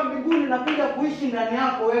kutoka mbinguni na kuja kuishi ndani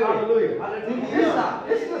yako wewe. Hallelujah. Hallelujah.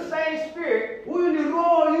 This is the same Spirit Huyu ni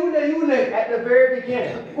Roho yule at the very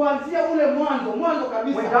beginning. kuanzia ule mwanzo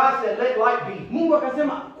kabisa. When God said, let light be, Mungu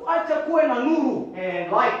akasema acha kuwe na nuru,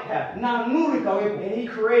 and light happened. na nuru ikawepo. And He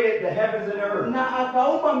created the heavens and the earth. Na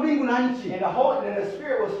akaumba mbingu na nchi. And the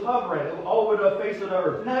Spirit was hovering over the face of the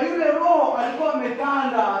earth. Na yule Roho alikuwa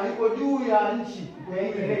ametanda yuko juu ya nchi.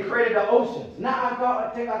 And He created the oceans, Na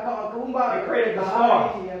akaumba He created the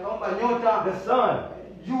bahari, akaumba nyota, the sun,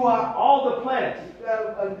 jua, all the planets.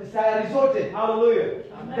 sayari zote. Hallelujah.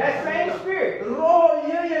 That same Spirit Roho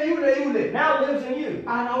yeye yule now lives in you.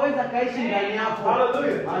 anaweza kaishi ndani yako.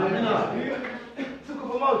 Hallelujah. Hallelujah. Took a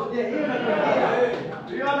promotion. Yeah, hiyo inakwambia.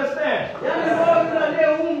 Do you understand? Yaani Roho yule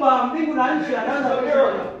aliyeumba mbingu na nchi anaweza kuishi.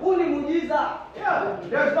 Huu ni muujiza. Yeah.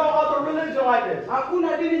 There's no other religion like this.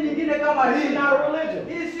 Hakuna dini nyingine kama This is hii. not a religion.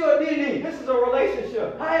 Hii sio dini. This is a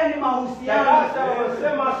relationship. Haya ni That mahusiano. God said, I'm going to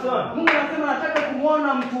send my son. Mungu anasema nataka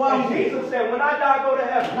kumwona mtu And wangu. Jesus said, when I die, I go to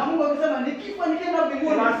heaven. Na Mungu akisema nikifa nikienda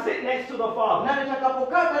mbinguni And I sit next to the Father. na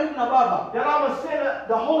nitakapokaa karibu na Baba, Then I'm going to send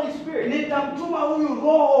the Holy Spirit. nitamtuma huyu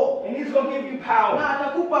Roho And He's going to give you power. na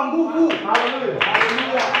atakupa nguvu. Hallelujah.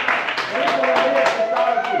 Haleluya. And He's going to live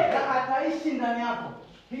inside of you. Na ataishi ndani yako.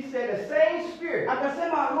 He said the same Spirit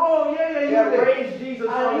Akasema Roho yeye that yule raised Jesus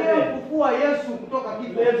from the dead aliyemfufua Yesu kutoka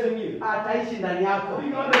kifo lives in you. ataishi ndani yako. Do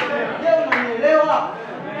you understand? Je, unanielewa?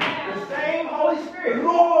 The same Holy Spirit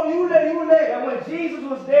Roho yule that when Jesus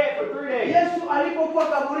was dead for 3 days, Yesu alipokuwa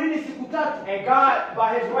kaburini siku 3 and God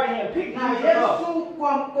by His right hand picked na Jesus up Yesu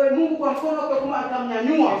kwa Mungu kwa mkono wake kuma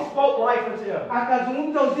akamnyanyua and spoke life into him.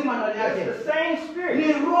 akazungumza uzima ndani It's yake. the same Spirit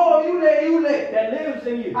Ni Roho yule that lives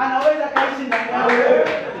in you. anaweza kaishi ndani yako.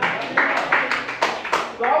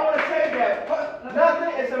 So I want to tell you that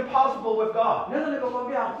nothing is impossible with God. Naweza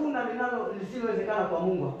nikakwambia hakuna lisilowezekana kwa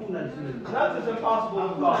Mungu, hakuna lisilowezekana. Nothing is impossible with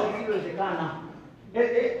Hakuna God. lisilowezekana.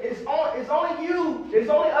 It's only you. It's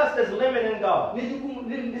only us that's limiting God.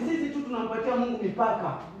 Ni sisi tu tunampatia Mungu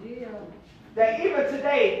mipaka. That even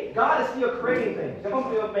today, God is still creating things. He's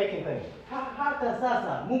still making things. Hata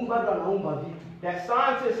sasa Mungu bado anaumba vitu. That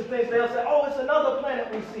scientists and things, they'll say, oh, it's another planet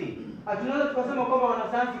we see. Tunaweza tukasema kwamba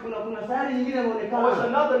wanasayansi kuna sayari nyingine Or it's inaonekana.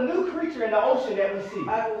 another new creature in the ocean that we see.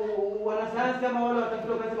 Wanasayansi ama wale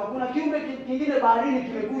watafiti wakasema kuna kiumbe kingine baharini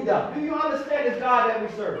kimekuja. Do you understand this God that we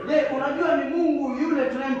serve? Je, unajua ni Mungu yule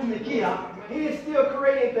tunayemtumikia? He is still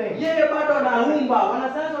creating things. Yeye bado anaumba.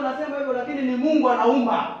 Wanasayansi wanasema hivyo, lakini ni Mungu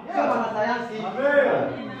anaumba. Sio wanasayansi.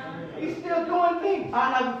 Amen. He's still doing things.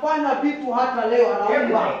 Anafanya vitu hata leo anaumba.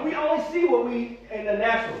 Everything, we only see what we in the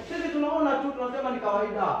natural. Sisi tunaona tu, tunasema ni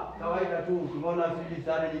kawaida. Kawaida tu. Tunaona sisi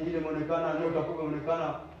sayari nyingine imeonekana, nyota kubwa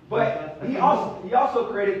imeonekana. But he also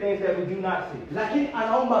created things that we do not see. Lakini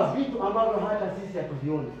anaumba vitu ambavyo hata sisi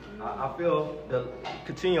hatuvioni. I feel to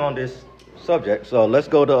continue on this subject. So let's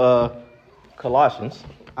go to Colossians.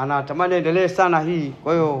 Anatamani endelee sana hii.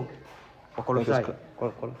 Kwa hiyo Wakolosai.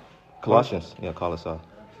 Colossians. Yeah, Colossae.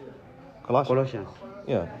 Colossians.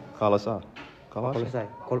 Yeah, Colossae. Wakolosai.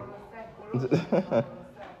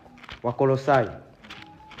 Wakolosai.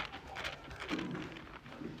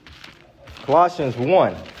 Colossians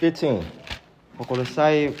 1:15.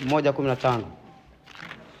 Wakolosai 1:15.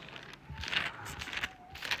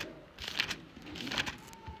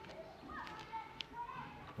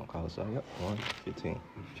 Colossae, yep, 1:15.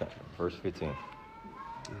 Verse 15.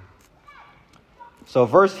 So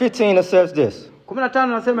verse 15 it says this. 15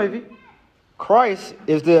 nasema hivi. Christ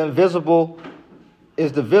is the visible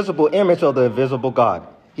image of the invisible God,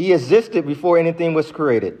 He existed before anything was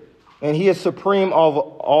created, and he is supreme over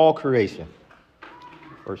all creation.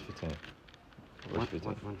 Verse 15. Verse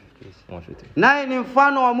 15. 115. Naye ni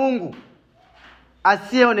mfano wa Mungu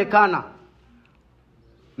asiyeonekana,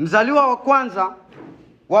 mzaliwa wa kwanza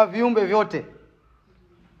wa viumbe vyote.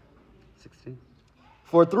 16.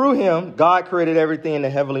 For through him, God created everything in the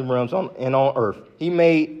heavenly realms and on earth. He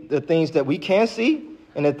made the things that we can see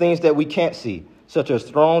and the things that we can't see, such as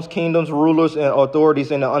thrones, kingdoms, rulers, and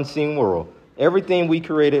authorities in the unseen world. Everything we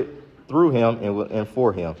created through him and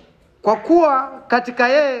for him. Kwa kuwa katika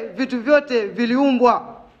yeye vitu vyote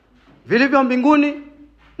viliumbwa, vilivyo mbinguni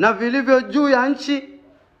na vilivyo juu ya nchi,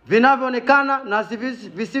 vinavyoonekana na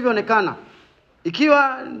visivyoonekana,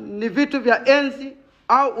 ikiwa ni vitu vya enzi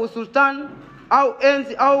au usultani au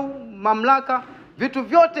enzi au mamlaka, vitu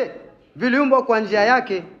vyote viliumbwa kwa njia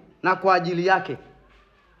yake na kwa ajili yake.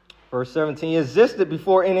 Verse 17, he existed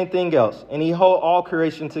before anything else, and he holds all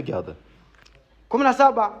creation together.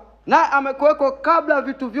 17, naye amekuweko kabla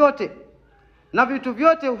vitu vyote, na vitu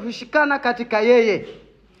vyote hushikana katika yeye.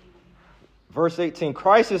 Verse 18,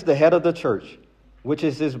 Christ is the head of the church, which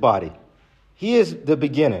is his body. He is the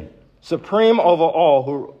beginning, supreme over all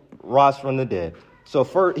who rise from the dead. So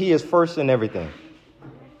he is first in everything.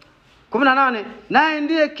 18, naye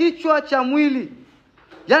ndiye kichwa cha mwili,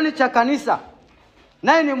 yani cha kanisa.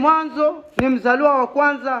 Naye ni mwanzo, ni mzaliwa wa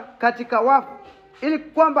kwanza katika wafu, ili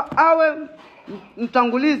kwamba awe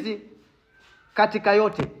mtangulizi katika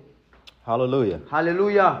yote. Hallelujah.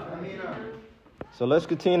 Hallelujah. So let's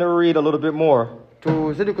continue to read a little bit more.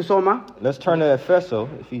 Tuzidi kusoma. Let's turn to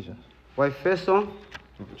Ephesians. Waefeso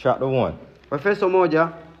chapter 1. Waefeso 1.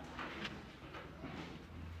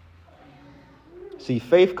 See,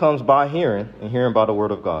 faith comes by hearing, and hearing by the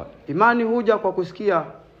word of God. Imani huja kwa kusikia,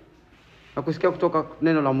 na kusikia kutoka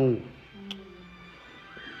neno la Mungu.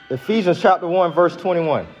 Ephesians chapter 1 verse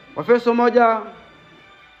 21. Waefeso 1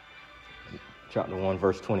 chapter 1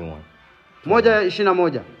 verse 21.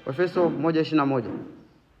 1:21. Waefeso 1:21.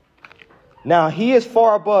 Now he is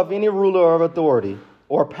far above any ruler of authority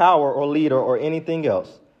or power or leader or anything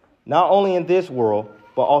else, not only in this world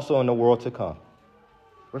but also in the world to come.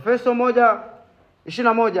 Waefeso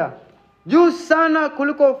 1:21. Juu sana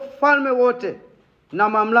kuliko falme wote na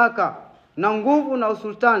mamlaka na nguvu na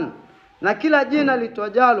usultani na kila jina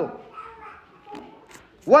litojalo,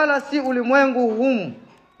 wala si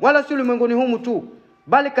ulimwenguni humu tu,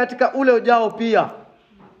 bali katika ule ujao pia.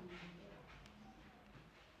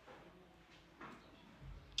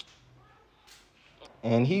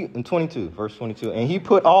 And he, in 22, verse 22, and he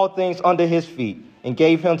put all things under his feet and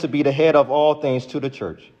gave him to be the head of all things to the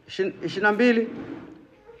church. 22,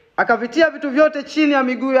 akavitia vitu vyote chini ya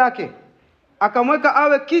miguu yake, akamweka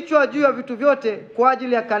awe kichwa juu ya vitu vyote kwa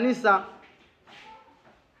ajili ya kanisa,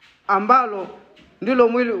 ambalo ndilo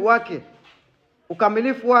mwili wake,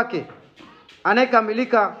 ukamilifu wake,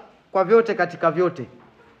 anayekamilika kwa vyote katika vyote.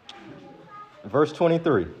 Verse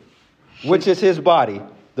 23, which is his body,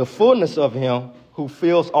 the fullness of him who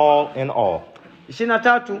fills all in all.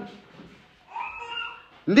 23,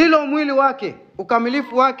 ndilo mwili wake,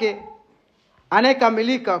 ukamilifu wake,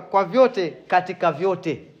 anayekamilika kwa vyote katika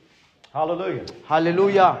vyote. Hallelujah.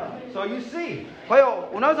 Hallelujah. So you see, kwa hiyo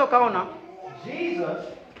unaweza kaona Jesus,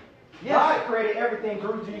 God created everything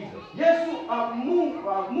through Jesus. Yesu,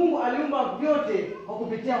 Mungu aliumba vyote kwa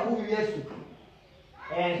kupitia huyu Yesu.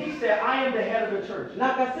 And he said, I am the head of the church.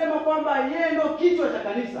 Na akasema kwamba yeye ndio kichwa cha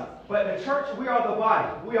kanisa. But the church, we are the body.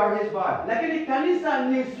 We are his body. Lakini kanisa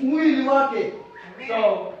ni mwili wake.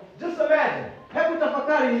 So just imagine. Hebu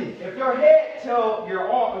tafakari hii. If your head tell your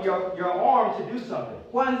arm to do something.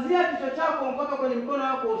 Kuanzia kichwa chako mpaka kwenye mikono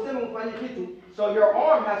yako useme ufanye kitu. So your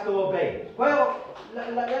arm has to obey. Kwa hiyo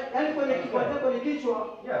yani kwenye kichwa.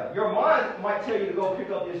 Yeah, your mind might tell you to go pick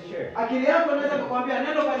up this chair. Akili yako inaweza kukwambia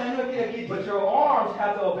nenda kanyanyue kile kiti. But your arms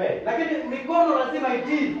have to obey. Lakini mikono lazima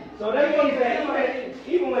itii. So that means that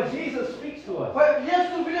even when Jesus speaks to us. Kwa hiyo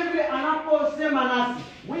Yesu vile anaposema nasi,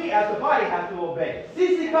 we as the body have to obey.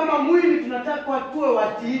 Sisi kama mwili tunataka tuwe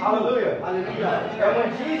watiifu. Hallelujah. Hallelujah. And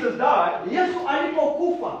when Jesus died, Yesu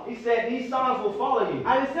alipokufa, he said these signs will follow you.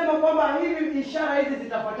 Alisema kwamba hivi ishara hizi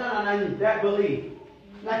zitafuatana nanyi. That believe.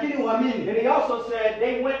 Lakini uamini. And he also said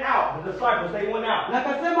they went out, the disciples, they went out. Na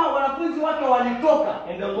akasema wanafunzi wake walitoka.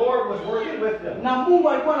 And the Lord was working with them. Na Mungu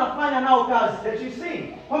alikuwa anafanya nao kazi. That you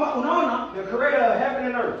see. Kwamba unaona, the creator of heaven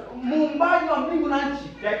and earth. Muumbaji wa mbingu na nchi.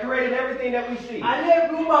 That created everything that we see.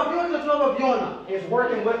 Aliyeumba vyote tunavyoviona. Is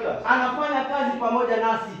working with us. Anafanya kazi pamoja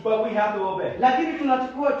nasi. But we have to obey. Lakini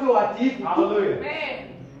tunatakiwa tuwe watiifu. Hallelujah. Amen.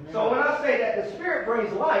 So when I say that the Spirit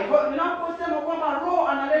brings life, Kwa ninaposema kwamba roho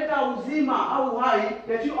analeta uzima au hai,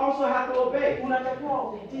 that you also have to obey. unatakiwa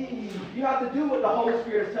utii. You have to do what the Holy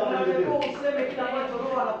Spirit is telling you to Unatakiwa do. useme kile ambacho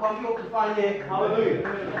roho anakuambia ukifanye. Hallelujah.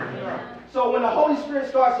 So when the Holy Spirit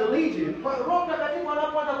starts to lead you, Kwa Roho Mtakatifu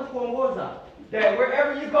anapoanza kukuongoza, that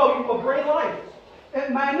wherever you go, you will bring life.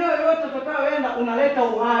 maeneo yote utakayoenda unaleta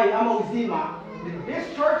uhai ama uzima.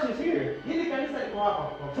 This church is here Hili kanisa liko hapa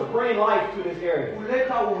to bring life to this area.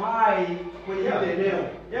 kuleta uhai kwenye hili eneo.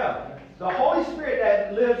 Yeah. The Holy Spirit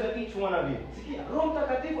that lives in each one of you. Sikia, Roho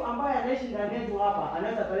Mtakatifu ambaye anaishi ndani yetu hapa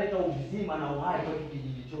anaweza kuleta uzima na uhai kwa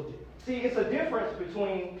kijiji chote. See, it's a difference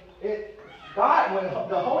between it. God, when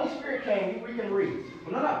the Holy Spirit came, we can read.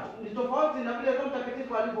 Unaona, ni tofauti na vile Roho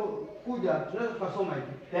Mtakatifu alipokuja, tunaweza kusoma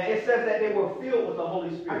hivi. That it says that they were filled with the Holy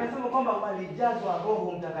Spirit. Akasema kwamba walijazwa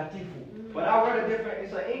Roho Mtakatifu. But I read a different,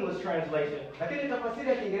 it's an English translation. Lakini tafsiri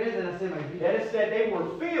ya Kiingereza inasema hivi. That it said they were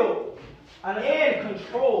filled and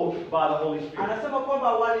controlled by the Holy Spirit. Anasema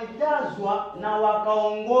kwamba walijazwa na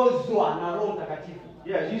wakaongozwa na Roho Mtakatifu.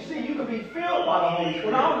 Yes, you see, you can be filled by the Holy Spirit.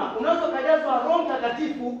 Unaona, unaweza kujazwa Roho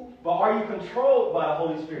Mtakatifu, But are you controlled by the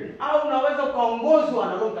Holy Spirit? au unaweza ukaongozwa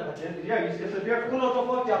na Roho Mtakatifu. Yeah, it's a difference. Kuna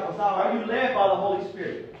tofauti hapo, sawa? Are you led by the Holy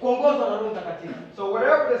Spirit? Kuongozwa na Roho Mtakatifu. So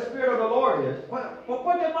wherever the Spirit of the Lord is,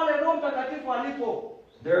 Popote pale Roho Mtakatifu alipo,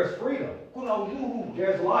 there's freedom. kuna uhuru,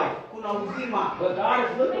 There's life. kuna uzima. But God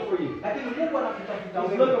is looking for you. Lakini Mungu anakutafuta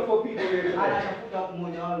He's wewe. looking for people here today. Anatafuta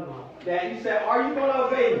mmoja wao. That you say, are you going to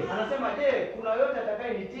obey me? Anasema, je, kuna yote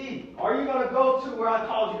atakayenitii? Are you going to go to where I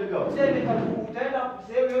called you to go? Je, utaenda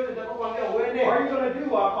sehemu yote nitakayokuambia uende? Are you going to do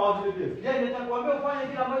what I called you to do? Je, nitakwambia ufanye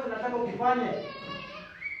kile ambacho nataka ukifanye?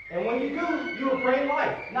 And when you do, you will bring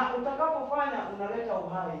life. Na utakapofanya unaleta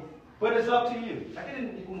uhai. But it's up to you. Lakini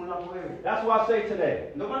ni jukumu lako wewe. That's why I say today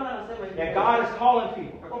Ndio maana anasema hivi. that God is calling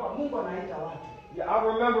people. Ya kwamba Mungu anaita watu. Yeah, I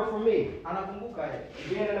remember for me, Anakumbuka yeye.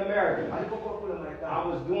 being in America, Alipokuwa kule Marekani.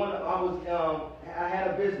 I had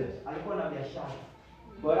a business. Alikuwa na biashara.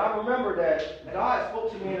 But I remember that God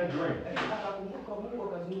spoke to me in a dream. Akakumbuka Mungu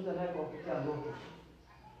akazungumza naye kwa kupitia ndoto.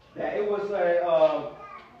 That it was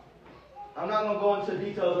I'm not going to go into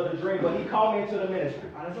details of the dream, but he called me into the ministry.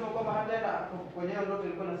 Anasema kwamba hataenda kwenye hiyo ndoto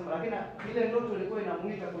ilikuwa inasema, lakini ile ndoto ilikuwa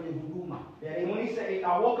inamuita kwenye huduma. And when he said,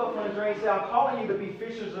 I woke up from the dream, he said, I'm calling you to be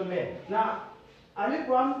fishers of men. Na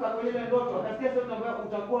alipoamka kwenye ile ndoto akasikia sauti ambayo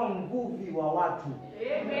utakuwa mvuvi wa watu.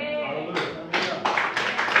 Amen.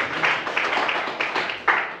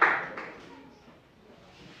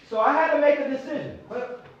 So I had to make a decision. Kwa hiyo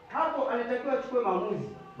hapo alitakiwa achukue maamuzi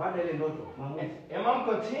baada ya ile ndoto, maamuzi. Am I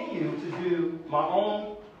continue to do my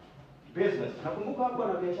own business, Nakumbuka hapo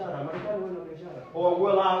na biashara, Marekani wewe na biashara. or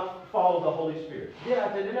will I follow the Holy Spirit? Je,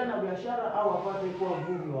 ataendelea na biashara au apate kuwa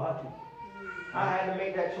mvuvi wa watu? I had to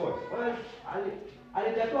make that choice. Kwa hiyo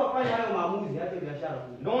alitakiwa afanye hayo maamuzi hata biashara.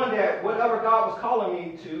 Knowing that whatever God was calling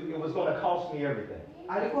me to, it was going to cost me everything.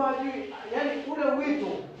 Alikuwa hajui, yani ule wito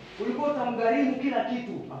ulikuwa utamgharimu kila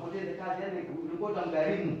kitu, apoteze kazi, yani ulikuwa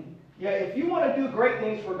utamgharimu. Yeah, if you want to do great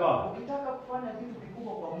things for God, Ukitaka kufanya vitu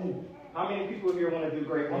vikubwa kwa Mungu, how many people here want to do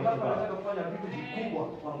great things for wangapi wanataka God? kufanya vitu vikubwa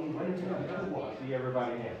kwa Mungu? Yani vitu vikubwa. I see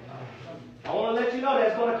everybody here. I want to let you know that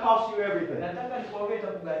it's going to cost you everything. Nataka nikuambie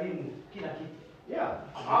itakugharimu kila kitu. Yeah,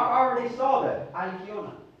 I already saw that.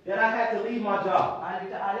 Alikiona. That I had to leave my job.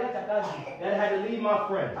 Aliacha kazi. That I had to leave my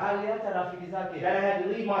friends. Aliacha rafiki zake. That I had to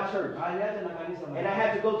leave my church. Aliacha na kanisa. And I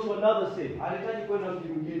had to go to another city Alihitaji kwenda mji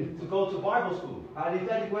mwingine. to go to Bible school.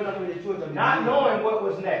 Alihitaji kwenda kwenye chuo cha Not knowing what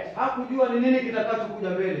was next. Hakujua ni nini kitakachokuja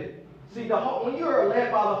mbele. See, when you are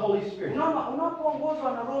led by the Holy Spirit, Unaona,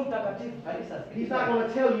 unapoongozwa na Roho Mtakatifu, kanisa, He's not going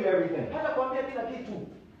to tell you everything. hata kwambia kila kitu.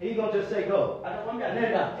 He's going to just say, go. Atakwambia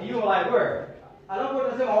nenda. And you are like, where? Alafu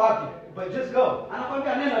utasema wapi? But just go.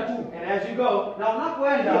 Anakwambia nenda tu. And as you go, Na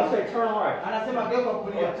unapoenda He'll say, turn right. anasema geuka Or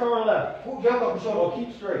kulia, turn left. geuka Or kushoto,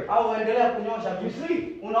 keep straight. au endelea kunyosha tu. You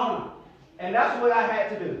see? Unaona? And that's what I had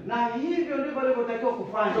to do. Na hivyo ndivyo alivyotakiwa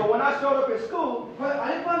kufanya. So when I showed up at school, Kwa hiyo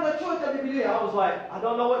alipoanza chuo cha Biblia, I was like, I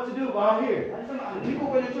don't know what to do, but I'm here. alisema niko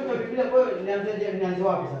kwenye chuo cha Biblia, kwa hiyo nianze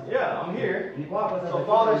wapi sasa? Yeah, I'm here. Niko hapa sasa. So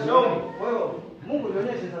Father, show me. Kwa hiyo Mungu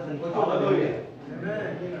nionyeshe sasa niko chuo cha Biblia.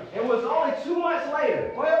 Hallelujah. It was only 2 months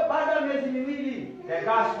later Kwa hiyo baada ya miezi miwili that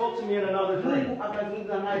God spoke to me in another dream. Mungu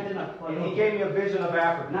akazungumza naye tena kwa And He ndoto. gave me a vision of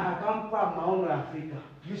Africa. Na akampa maono ya Afrika.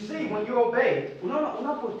 You see, when you obey, Unaona,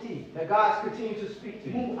 unapotii that God's continuing to speak to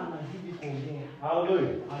you. Mungu anazidi kuongea.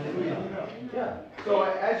 Hallelujah. Haleluya. Yeah. So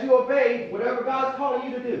as you obey whatever God's calling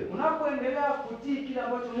you to do, Unapoendelea kutii kile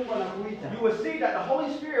ambacho Mungu anakuita, you will see that the Holy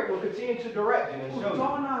Spirit will continue to direct you and show you.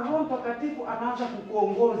 utaona Roho Mtakatifu anaanza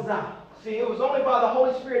kukuongoza. See, it was only by the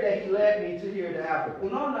Holy Spirit that He led me to here to Africa.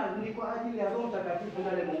 Unaona, ni kwa ajili ya Roho Mtakatifu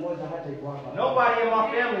ndiye alimuongoza hata iko hapa. Nobody in my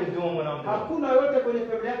family is doing what I'm doing. Hakuna yote kwenye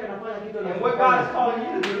familia yake anafanya kitu And what God is calling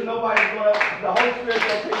you to do, nobody's going to, the Holy Spirit is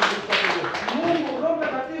going to tell you to do something different. Mungu Roho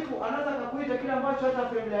Mtakatifu anaweza kukuita kile ambacho hata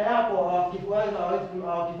familia yako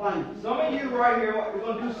hawakifanya. Some of you right here are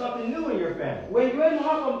going to do something new in your family. Wengi wenu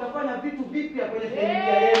hapa mtafanya vitu vipya kwenye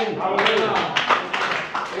familia yenu. Hallelujah.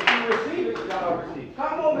 If you receive it, God will receive it.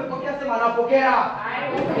 Kama umepokea sema napokea.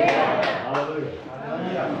 Hallelujah.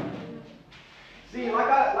 See,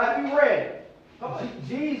 like we read,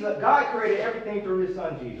 Jesus, God created everything through His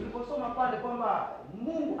Son Jesus. Tuliposoma pale kwamba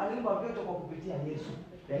Mungu aliumba vyote kwa kupitia Yesu.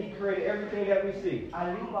 That He created everything that we see.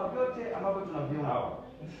 Aliumba vyote ambavyo tunaviona.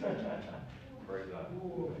 Praise God.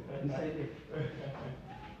 Nisaidie.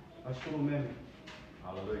 Ashukuru mimi.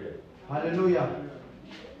 Hallelujah. Hallelujah.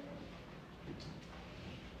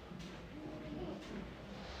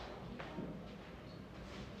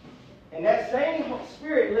 And that same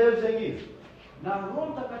Spirit lives in you. Na Roho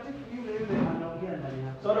Mtakatifu yule anaongea ndani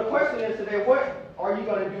yako. So the question is today, what are you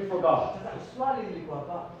going to do for God? Sasa swali liko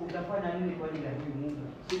hapa, utafanya nini kwa ajili ya huyu Mungu?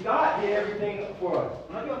 See, God did everything for us.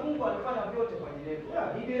 Unajua Mungu alifanya vyote kwa ajili yetu. Yeah,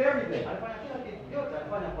 He did everything. Alifanya kila kitu, vyote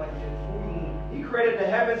alifanya kwa ajili yetu. Huyu Mungu He created the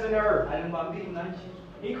heavens and the earth. aliumba mbingu na nchi.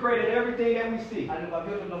 He created everything that we see. Aliumba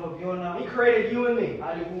vyote tunavyoviona. He created you and me.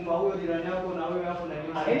 Aliumba huyo jirani yako na wewe hapo na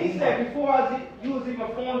And He said, before you was even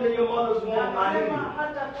formed in your mother's womb, I knew Anasema you.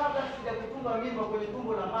 hata kabla sijakutunga mimba kwenye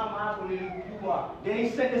tumbo la mama yako nilikujua. Then He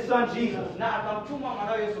sent His Son Jesus. Na akamtuma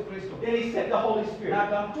mwanawe Yesu Kristo. Then He sent the Holy Spirit. Na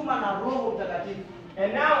akamtuma na Roho Mtakatifu.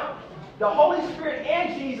 And now, the Holy Spirit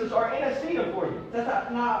and Jesus are interceding for you. Sasa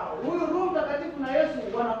na huyu Roho Mtakatifu na Yesu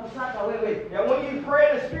wanakusaka wewe. Now, when you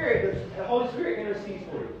pray in the Spirit, the Holy Spirit intercedes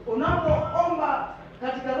for you. Unapoomba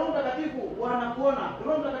katika Roho Mtakatifu wanakuona.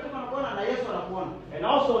 Roho Mtakatifu anakuona na Yesu anakuona. And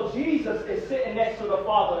also, Jesus is sitting next to the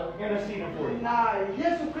Father interceding for you. Na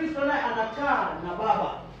Yesu Kristo naye anakaa na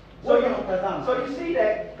Baba. So you see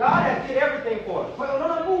that God has did everything for us. Kwa hiyo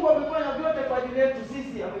unaona Mungu amefanya vyote kwa ajili yetu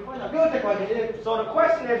sisi, amefanya vyote kwa ajili yetu. So the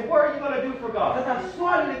question is, what are you going to do for God? Sasa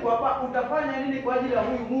swali liko hapa, utafanya nini kwa ajili ya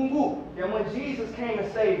huyu Mungu? And when Jesus came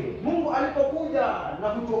and saved me, Mungu alipokuja na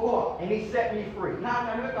kutuokoa and He set me free, na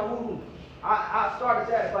akaniweka huru. I started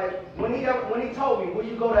to ask, like, when He told me, will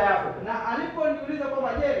you go to Africa? Na aliponiuliza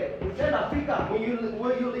kwamba je, utaenda Afrika?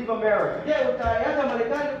 Will you leave America? Je, utaacha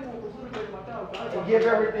Marekani kusudi kwenye matao utaacha? And give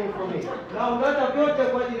everything for me. Na utaacha vyote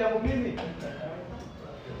kwa ajili yangu mimi?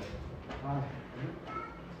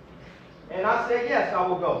 And I said, yes, I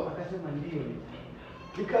will go. Akasema ndio.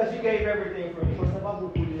 Because you gave everything for me. Kwa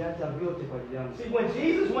sababu uliacha vyote kwa ajili yangu. See, when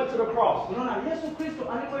Jesus went to the cross, Unaona Yesu Kristo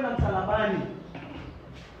alipoenda msalabani.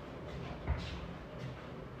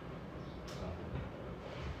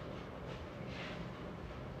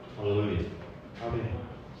 Hallelujah. Amen.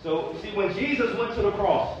 So, see, when Jesus went to the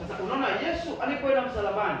cross, Sasa unaona Yesu alipoenda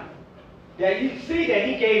msalabani, that you see that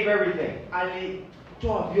He gave everything.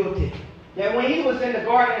 alitoa vyote. That when He was in the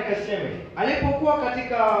Garden of Gethsemane, Alipokuwa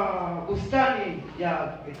katika bustani ya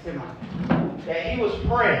Gethsemane, that He was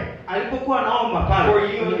praying alipokuwa anaomba pale,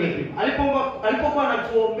 for you and me, alipokuwa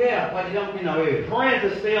anatuombea kwa ajili yangu na wewe, praying to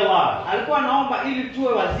stay alive. alikuwa anaomba ili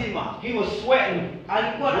tuwe wazima. He was sweating.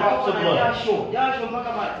 Alikuwa Drops of anatoka blood. na jasho mpaka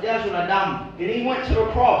jasho la damu. Then He went to the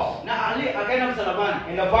cross. Na akaenda msalabani.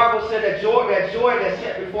 And the Bible said that joy that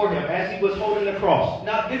set before Him as He was holding the cross.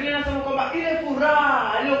 Na Biblia inasema kwamba ile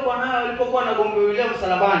furaha aliyokuwa nayo alipokuwa anagombelea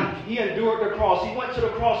msalabani, He endured the cross. He went to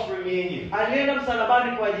the cross for me and you. alienda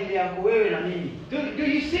msalabani kwa ajili yako wewe na mimi. Do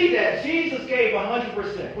you see that? Jesus gave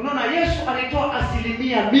 100%. Unaona Yesu alitoa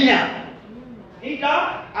 100%. He died.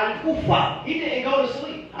 Alikufa. He didn't go to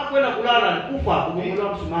sleep. Hakwenda kulala, alikufa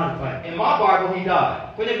kugongolewa msumari pale. In my Bible, He died.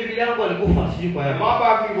 Kwenye Biblia yangu alikufa, sijui kwa In yako. my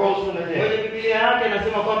Bible, He rose from the dead. Kwenye Biblia yake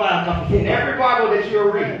inasema kwamba In akafufuka. every Bible that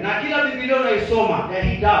you're reading, Na kila Biblia unaisoma that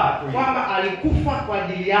He died for you. kwamba alikufa kwa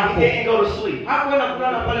ajili yako. He didn't go to sleep. Hakwenda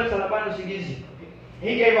kulala pale msalabani usingizi.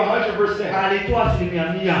 He gave 100%. Alitoa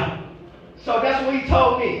 100%. So that's what He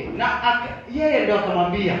told me. Na yeye ndo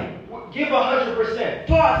akamwambia, Give 100%.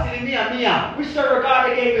 toa 100%. We serve a God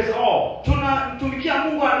that gave us all. Tunamtumikia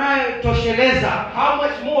Mungu anayetosheleza How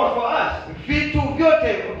much more for us? vitu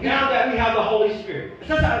vyote. Now that we have the Holy Spirit.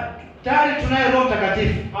 Sasa tayari tunaye Roho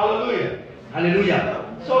Mtakatifu. Hallelujah. Haleluya.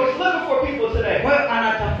 So He's looking for people today. Kwa hiyo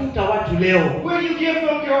anatafuta watu leo. Will you give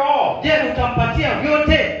Him your all? Je, utampatia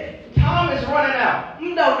vyote? Time is running out.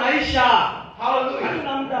 Muda unaisha. Hallelujah.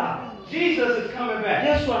 Hatuna muda. Jesus is coming back.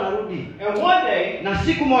 Yesu anarudi. And one day, Na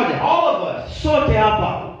siku moja all of us sote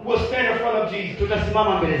hapa will stand in front of Jesus.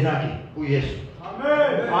 tutasimama mbele zake huyu Yesu.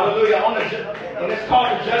 Amen. Hallelujah. And it's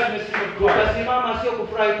called the judgment seat of Christ. Tutasimama sio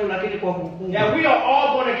kufurahi tu lakini kwa hukumu. Yeah, we are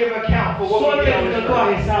all going to give account for what we did on this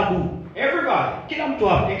earth. Hesabu. Everybody. Kila mtu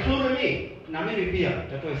hapa, including me. Na mimi pia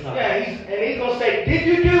tutatoa hesabu. Yeah, he's going to say, did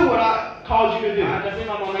you do what I called you to do?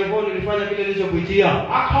 Atasema mama Ivoni ulifanya kile nilichokuitia.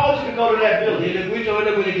 I called you to go to that village. Nilikuita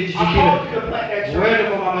uende kwenye kijiji I kile. called you to plant that church. Uende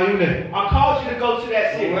kwa mama yule. I called you to go to that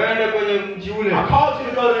city. Uende kwenye mji ule. I called you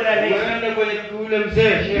to go to that nation. Uende kwenye ule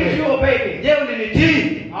mzee. Did you obey me? Je,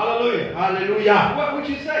 ulinitii? Hallelujah. Hallelujah. What would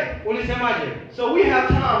you say? Ulisemaje? So we have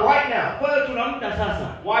time right now. Kwa hiyo tuna muda sasa.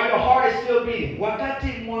 While your heart is still beating. Wakati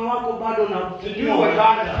moyo wako bado na To do what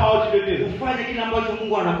God has called you to do. Ufanye kile ambacho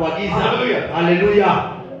Mungu anakuagiza. Hallelujah.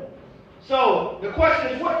 Hallelujah. So the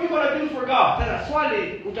question is, what are you going to do for God? Sasa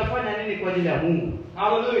swali, utafanya nini kwa ajili ya Mungu?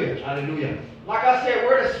 Hallelujah. Hallelujah. Like I said,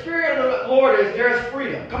 where the Spirit of the Lord is, there is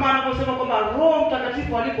freedom. Kama anaposema kwamba Roho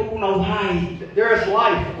Mtakatifu alipo kuna uhai. There is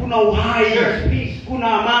life. Kuna uhai. There is peace. Kuna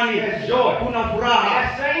amani. There is joy. Kuna furaha.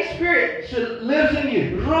 That same Spirit lives in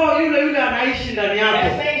you. Roho yule anaishi ndani yako.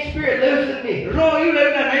 That same Spirit lives in me. Roho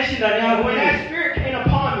yule anaishi ndani yako. When that Spirit came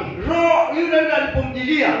upon me, Roho yule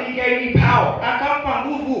alipomjilia, He gave me power. akampa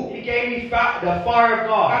nguvu. He gave me the fire of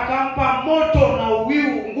God. Akampa moto na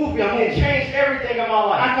nguvu ya It Mungu. changed everything in my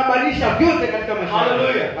life. Akabadilisha vyote katika maisha yangu.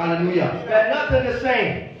 Hallelujah. Hallelujah. That nothing the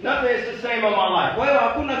same. Nothing is the same in my life. Kwa hiyo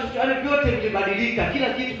hakuna chochote, vyote vilibadilika, kila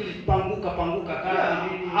kitu kilipanguka kazi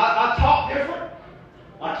nini. I talk different.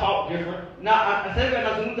 I talk different. Na sasa hivi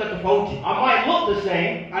anazungumza tofauti. I might look the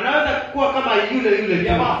same. Anaweza kuwa kama yule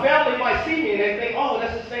Yeah, my family might see me and they think, oh,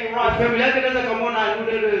 that's the same right. Familia yake inaweza kumuona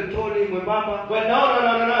yule toli mwembamba. But no.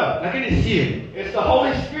 Lakini sio. It's the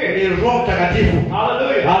Holy Spirit. Ni Roho Mtakatifu.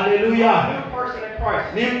 Hallelujah. Hallelujah. A new person in Christ.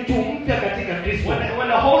 Ni mtu mpya katika Kristo. When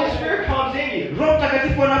the Holy Spirit comes in you, Roho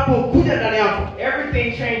Mtakatifu anapokuja ndani yako,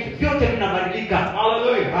 everything changes. vyote vinabadilika.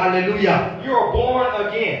 Hallelujah. Hallelujah. You are born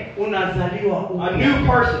again. Unazaliwa upya. A new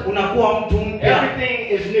person. Unakuwa mtu mpya.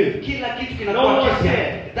 Everything is new. Kila kitu No kinakuwa more kipya.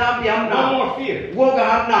 sin. Dhambi hamna. No more fear. Woga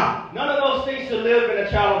hamna. None of those things to live in a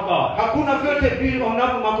child of God. Hakuna vyote vile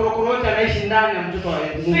unapo makorokoro yote anaishi ndani ya mtoto wa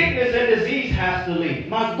Mungu. Sickness and disease has to leave.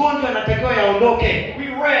 Magonjwa yanatakiwa yaondoke. We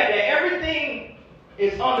read that everything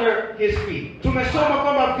is under His feet. Tumesoma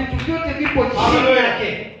kwamba vitu vyote vipo chini Hallelujah.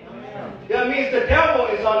 yake. That means the devil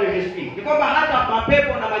is under His feet. Ni kwamba hata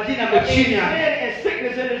mapepo na majini yako That means chini sin yake. and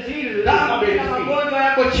sickness and disease is Dhambi under na His feet. magonjwa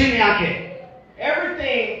yako chini yake.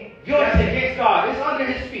 Everything that's against God is under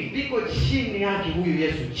His feet. Viko chini yake huyu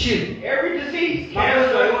Yesu, chini. Every disease, Magonjwa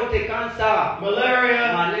cancer, yote, kansa,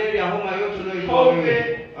 malaria, malaria, homa yote unayoijua COVID,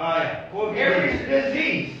 wewe. Haya, every COVID.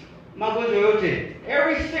 disease, Magonjwa yote,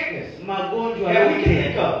 every sickness magonjwa that we can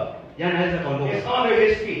think yote of yanaweza kuondoka. is under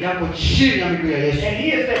His feet. Yako chini ya miguu ya Yesu. And He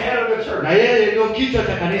is the head of the church. Na yeye ndio kichwa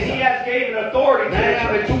cha And kanisa. He has given authority to Na yeye the church.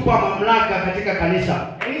 ametupa mamlaka katika kanisa.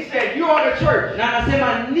 And He said, you are the church. Na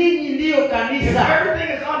anasema ninyi ndiyo If kanisa. everything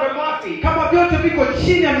is under my feet, Kama vyote viko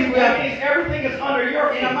chini ya miguu that yake, means everything is under your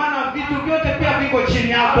feet. ina maana vitu vyote pia viko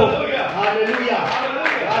chini yako. Hallelujah. Haleluya.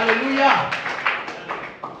 Hallelujah. Haleluya.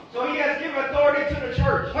 So He has given authority to the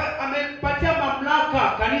church. Amepatia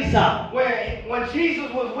mamlaka kanisa. When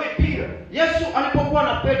Jesus was with Peter, Yesu alipokuwa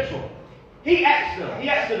na Petro, He asked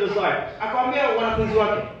the disciples, akamwambia wanafunzi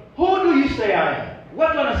wake, who do you say I am?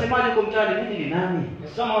 watu wanasemaje kwa mtaani mimi ni nani? And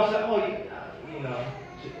someone said, oh,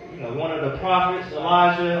 you know, one of the prophets,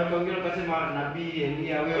 Elijah. Watu wengine wakasema nabii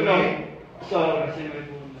Elia, You wewe. know, so Wakasema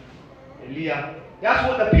hivyo Elia. that's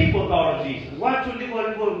what the people thought of Jesus. Watu ndivyo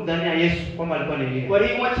walivyomdhania Yesu kwamba alikuwa ni Elia. But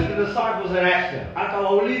He went to the disciples and asked them,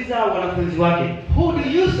 Akawauliza wanafunzi wake, who do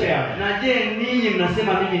you say I am? na je, ninyi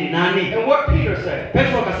mnasema mimi ni nani? And what Peter said,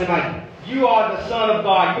 Petro akasemaje? you are the Son of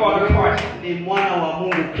God, you are the Christ. Ni mwana wa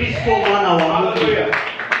Mungu, Kristo mwana wa Mungu. Hallelujah.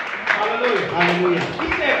 Hallelujah. Haleluya. He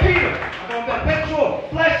said, Peter, Akamwambia Petro,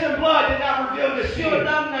 flesh and blood did not reveal this to sio you.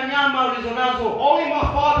 damu na nyama ulizonazo, Only my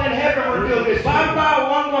Father in heaven revealed this to you. Baba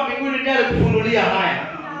wangu wa mbinguni ndiye alikufunulia haya.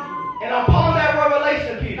 And upon that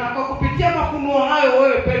revelation, Peter, Na kwa kupitia mafunuo hayo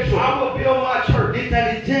wewe Petro, I will build my church.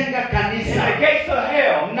 nitalijenga And kanisa, the gates of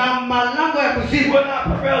hell na malango ya kuzimu will not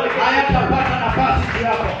prevail against it. hayatapata nafasi juu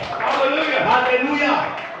yako. Hallelujah. Haleluya.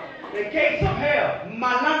 The gates of hell,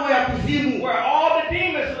 Malango ya kuzimu, where all the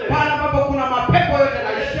demons live. pale ambapo kuna mapepo yote And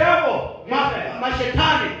the yanaishi, devil.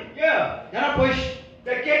 mashetani Yeah. yanapoishi,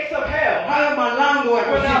 The gates of hell hayo malango ya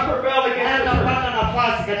will not kuzimu prevail against the church. hayatapata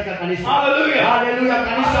nafasi katika kanisa. Hallelujah. Haleluya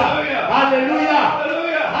kanisa. Hallelujah. Haleluya.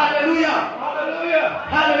 Hallelujah. Haleluya. Hallelujah.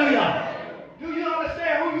 Haleluya. Do you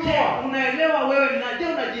understand who you Je, are? unaelewa wewe ni nani? Je,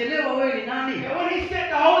 unajielewa wewe ni nani? And when He sent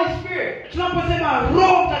the Holy Spirit, Tunaposema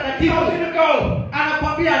Roho He Mtakatifu tells you to go.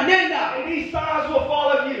 anakwambia nenda, And these signs will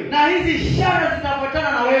follow you. na hizi ishara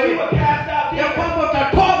zitafuatana na You wewe, will cast out ya demons.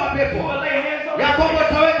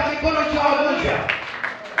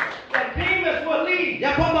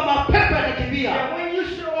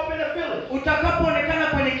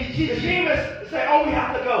 say, oh, we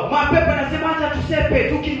have to go. Mapepo yanasema acha tusepe,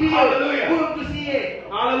 tukimbie. Hallelujah. Huyo tusiye.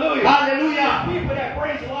 Hallelujah. Hallelujah. People that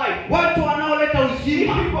brings life. Watu wanaoleta These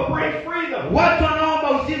uzima. people bring freedom. Watu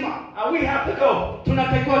wanaomba uzima. And we have to go.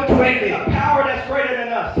 Tunatakiwa tuende. A power that's greater than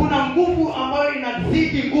us. Kuna nguvu ambayo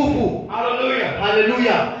inazidi nguvu. Hallelujah.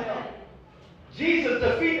 Hallelujah. Jesus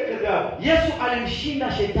defeated the devil. Yesu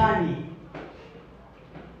alimshinda shetani.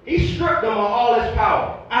 He stripped him of all his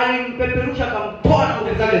power. Alimpeperusha akamtoa na nguvu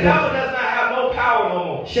The zake devil zote. does not have no power no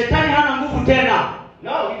more. Shetani hana nguvu tena.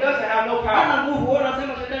 No, he doesn't have no power. Hana nguvu. Wewe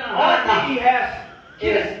unasema shetani All thing hana. he has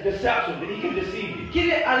is deception, that he can deceive you.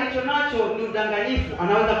 Kile alicho nacho ni udanganyifu,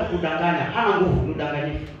 anaweza kukudanganya. Hana nguvu, ni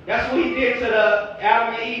udanganyifu. That's what he did to Adam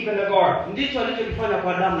and Eve in the garden. Ndicho alichokifanya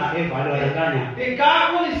kwa Adamu na Eva, aliwadanganya. Did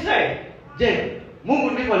God really say Je,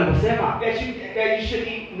 Mungu ndivyo alivyosema that you should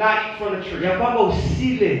not eat from the tree? ya kwamba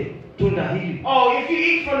usile tunda hili? Oh, if you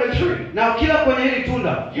eat from the tree, Na ukila kwenye hili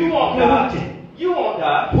tunda, you won't die. You won't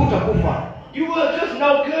die. hutakufa. You will just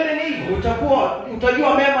know good and evil.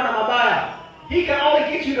 Utajua mema na mabaya. He can only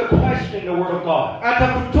get you to question the word of God.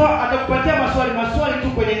 Atakupatia maswali tu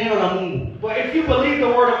kwenye neno la Mungu. But if you believe the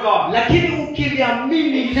word of God, Lakini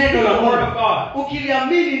ukiliamini neno la the word of Mungu, God,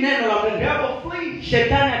 ukiliamini neno la the Mungu, devil flees.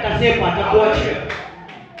 shetani atasepa, atakuacha.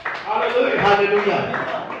 Hallelujah. Hallelujah.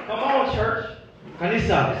 Come on, church.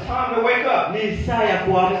 Kanisa, It's time to wake up. ni saa ya It's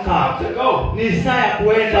kuamka. time to go. Ni saa ya It's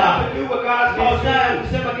kuenda. time to do what God's Ni called you saa ya to do.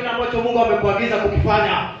 kusema kile ambacho Mungu amekuagiza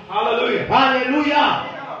kukifanya. Hallelujah. Hallelujah.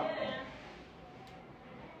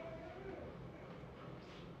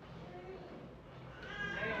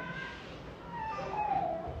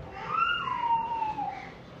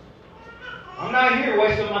 I'm not here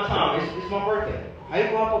wasting my time. It's my birthday.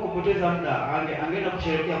 Haiko hapa kupoteza muda. Angeenda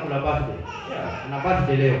kusherehekea kula birthday. Yeah. Na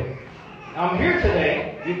birthday leo. I'm here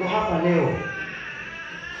today Niko hapa leo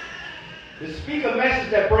to speak a message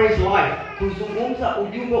that brings life. kuzungumza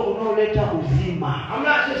ujumbe unaoleta uzima. I'm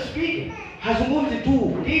not just speaking. Hazungumzi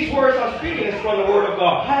tu. These words I'm speaking is from the Word of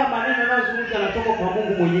God. Haya maneno yanayozungumza yanatoka kwa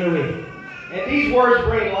Mungu mwenyewe. And these words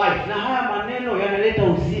bring life. Na haya maneno yanaleta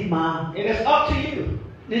uzima. And it's up to you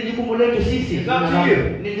Ni jukumu letu sisi. It's up to you.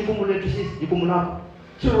 Ni jukumu letu sisi, jukumu lako.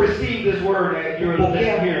 to receive this word that you're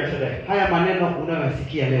hearing today. Haya maneno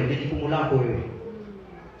unayoyasikia leo ni jukumu lako wewe.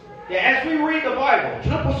 Yeah, as we read the Bible,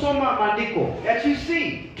 Tunaposoma maandiko, that you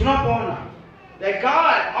see tunapoona that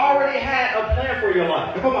God already had a plan for your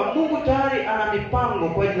life. ya kwamba Mungu tayari ana mipango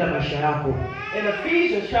kwa ajili ya maisha yako. In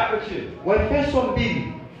Ephesians chapter 2, Waefeso 2,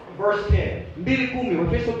 verse 10, 2:10,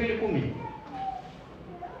 Waefeso 2:10.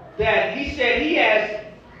 that he said he has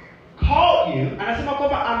called you Anasema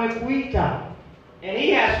kwamba amekuita and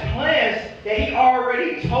he has plans that he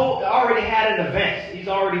already had in advance. He's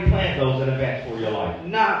already planned those in advance for your life.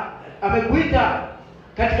 na amekuita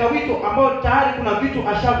katika wito ambao tayari kuna vitu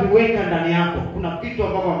ashaviweka ndani yako. Kuna vitu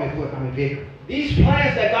ambavyo ameviweka. These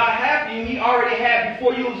plans that God had for you, he already had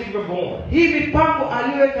before you was even born. Hii mipango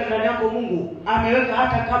aliyoweka ndani yako Mungu ameweka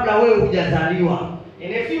hata kabla wewe hujazaliwa. And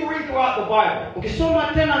if you read throughout the Bible, Ukisoma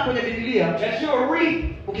tena kwenye Biblia, that you'll read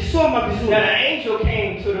ukisoma vizuri, that an angel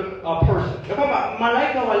came to a person ya kwamba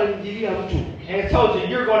malaika walimjilia mtu and told you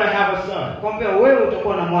you're going to have a son kwamba wewe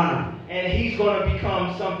utakuwa na mwana and he's going to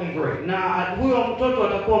become something great. na huyo mtoto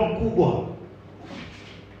atakuwa mkubwa.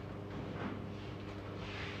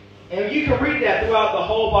 And you can read that throughout the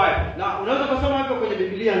whole Bible. Na unaweza kusoma hapo kwenye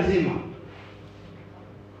Biblia nzima.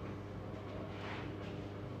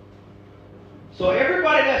 So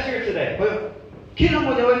everybody that's here today, Kwa hiyo kila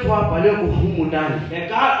mmoja wetu hapa leo humu ndani, that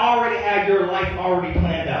God already had your life already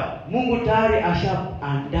planned out. Mungu tayari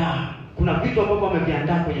ashaandaa. Kuna vitu ambavyo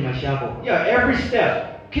ameviandaa kwenye maisha yako. Yeah, every step,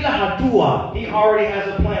 Kila hatua, he already has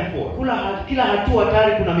a plan for. kila hatua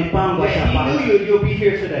tayari kuna mipango That he ashapanga. knew you'll be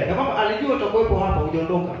here today. Ya kwamba alijua utakuwepo hapa,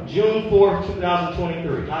 hujaondoka. June 4th,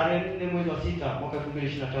 2023. Tarehe 4 mwezi wa 6 mwaka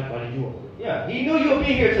 2023 alijua. Yeah, he knew you'll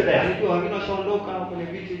be here today. Alijua wengine washaondoka kwenye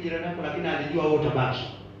viti jirani yako, lakini alijua wewe utabaki.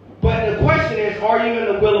 But the question is, are you in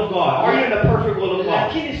the will of God? Are you in the perfect will of God?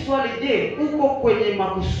 Lakini swali, je, uko kwenye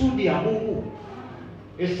makusudi ya Mungu?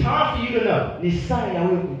 It's time for you to know. Ni saa ya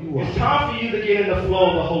wewe kujua. It's time for you to get in the flow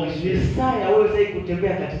of the Holy Ni Spirit. saa ya wewe sasa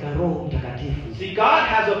kutembea katika Roho Mtakatifu. See, God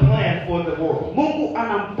has a plan for the world. Mungu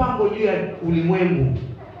ana mpango juu ya ulimwengu.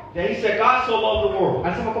 That he said God so loved the world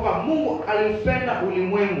Anasema kwamba Mungu aliupenda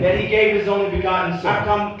ulimwengu that he gave his only begotten Son,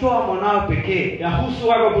 akamtoa mwanawe pekee, that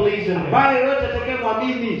whosoever believes in him ambaye yote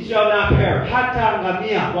atakayemwamini shall not perish, hata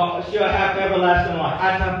angamia, but shall have everlasting life.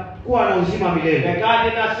 kuwa na uzima That milele. God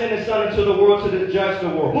did not send his son into the world to judge the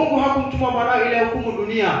world. Mungu hakumtuma mwanawe ili hukumu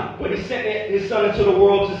dunia, But he sent his son into the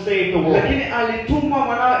world to save the world. lakini alituma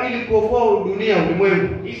mwanawe ili kuokoa dunia,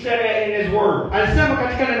 ulimwengu. He said that in his word. Alisema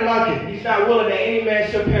katika neno lake, He's not willing that any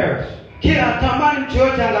man should perish, kila atamani mtu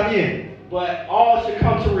yote angamie, but all should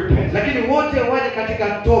come to repentance. lakini wote waje katika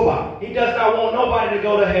toba. He does not want nobody to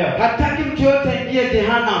go to hell. Hataki mtu yote aingie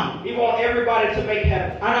jehanamu. He wants everybody to make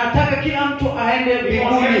heaven. Anataka kila mtu aende He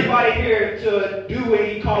wants mbinguni. everybody here to do what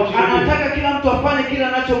he calls you to do. Anataka kila mtu afanye kile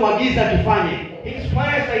anachomwagiza akifanye. His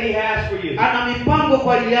plans that he has for you Ana mipango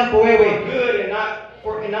kwa ajili yako are wewe, good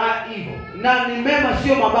and not evil. na ni mema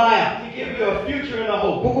sio mabaya, To give you a future and a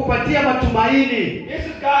hope. kukupatia matumaini. This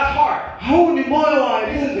is God's heart. Huu ni moyo wa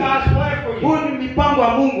This is Mungu. God's plan for Huu you. ni mipango ya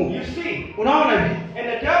Mungu. You see. Unaona hivi? And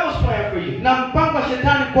the devil's plan for you. Na mpango wa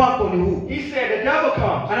shetani kwako ni huu. He said the devil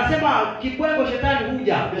comes Anasema kibwengo shetani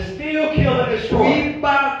huja to steal, kill, and destroy.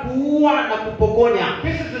 kuiba, kuua na kupokonya.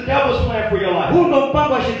 This is the devil's plan for your life. Huu ndio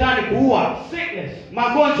mpango wa shetani, kuua. Sickness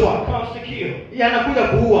Magonjwa comes to kill. yanakuja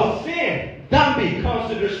kuua. Sin Dhambi comes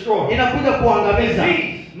to destroy. inakuja kuangamiza.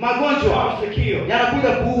 Disease Magonjwa comes to kill. yanakuja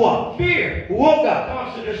kuua. Fear Uoga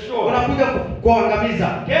comes to destroy. unakuja kuangamiza.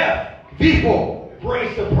 Death Vifo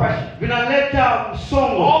brings depression. vinaleta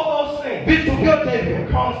msongo. All those things Vitu vyote hivyo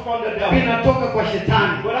comes from the devil. vinatoka kwa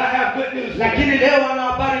shetani. But I have good news. Lakini leo ana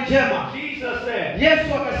habari njema. Jesus said, Yesu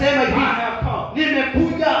akasema I hivi, have come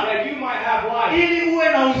nimekuja that you might have life ili uwe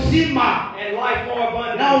na uzima, and life more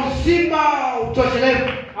na abundantly. uzima utoshelevu.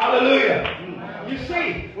 Hallelujah. You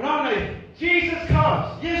see, Unaona hivi? Jesus comes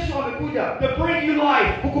Yesu amekuja to bring you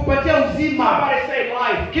life. kukupatia uzima. Somebody say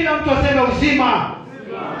life. Kila mtu aseme uzima.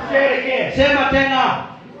 Say it again. Sema tena.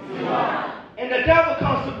 And the devil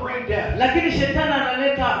comes to bring death. Lakini shetani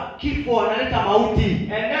analeta kifo, analeta mauti.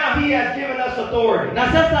 And now he has given us authority Na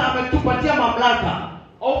sasa ametupatia mamlaka.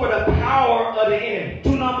 over the power of the enemy.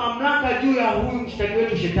 Tuna mamlaka juu ya huyu mshtaki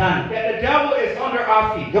wetu shetani. That the devil is under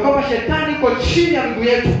our feet. Ya kwamba shetani iko chini ya miguu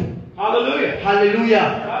yetu. Hallelujah. Haleluya.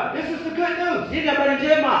 This is the good news. Hii ni habari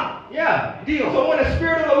njema. Yeah. Ndio. So when the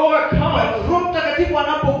Spirit of the Lord comes, Roho Mtakatifu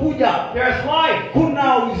anapokuja, there's life.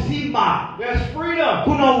 kuna uzima, There's freedom.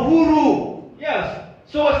 kuna uhuru. Yes.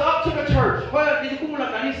 So it's up to the church Kwa hiyo ni jukumu la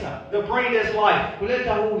kanisa to bring this life,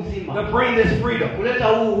 kuleta huu to uzima, bring this freedom. kuleta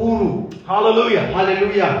huu uhuru. Hallelujah.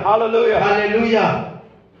 Haleluya. Hallelujah. Haleluya.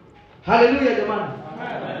 Haleluya jamani.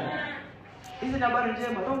 Hizi ni habari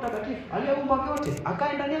njema. Roho Mtakatifu aliyeumba vyote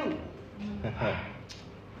akae ndani yangu.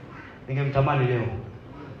 Ningemtamani leo.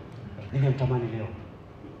 Ningemtamani leo.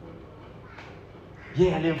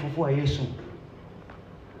 Yeye aliyemfufua Yesu.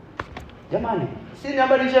 Jamani, si ni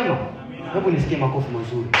habari njema? Hebu nisikie makofi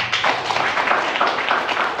mazuri.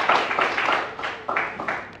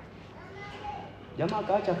 Jamaa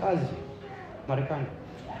kaacha kazi Marekani.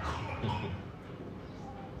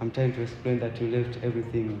 I'm trying to explain that you left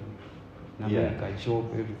everything in America, job,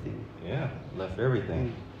 everything. Yeah, left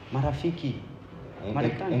everything. Marafiki.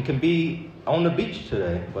 And can be on the beach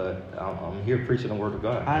today, but I'm here preaching the word of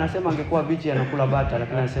God. Anasema angekuwa beach anakula bata,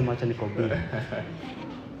 lakini anasema acha nikobili.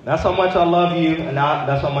 That's how much I love you, and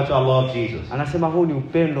that's how much I love Jesus. Anasema huu ni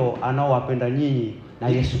upendo anaowapenda nyinyi na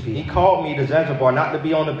Yesu He pia. called me to Zanzibar not to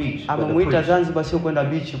be on the beach, but to Amemuita preach. Zanzibar sio kwenda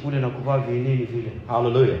beach kule na kuvaa vinini vile.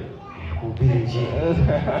 Hallelujah. Kuhubiri Injili.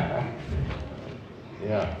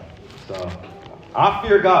 Yeah. So I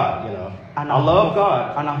fear God, you know. I love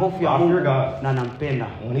God. Ana hofu ya I fear Mungu God. na anampenda.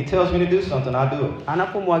 When he tells me to do something, I do it.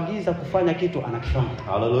 Anapomwagiza kufanya kitu anakifanya.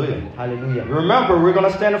 Hallelujah. Haleluya. Remember, we're going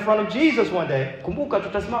to stand in front of Jesus one day. Kumbuka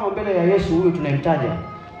tutasimama mbele ya Yesu huyu tunayemtaja.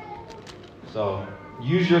 So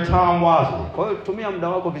use your time wisely. Kwa hiyo tumia muda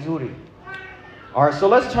wako vizuri. All right, so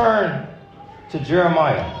let's turn to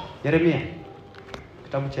Jeremiah. Yeremia.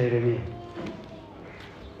 Kitabu cha Yeremia.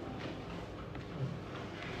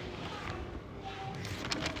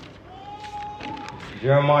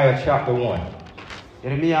 Jeremiah chapter 1.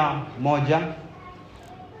 Yeremia 1. Trying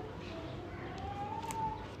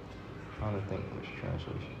to think which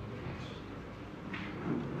translation.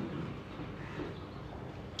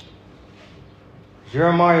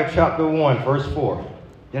 Jeremiah chapter 1, verse 4.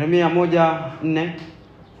 Yeremia 1:4.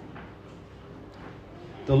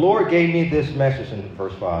 The Lord gave me this message in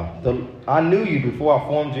verse 5. I knew you before I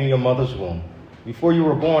formed you in your mother's womb. Before you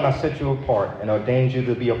were born, I set you apart and ordained you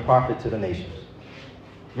to be a prophet to the nations.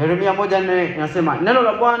 Yeremia 1:4 inasema, neno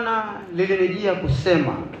la Bwana lilinijia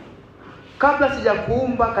kusema, kabla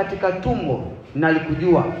sijakuumba katika tumbo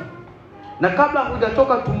nalikujua, na kabla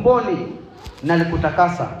hujatoka tumboni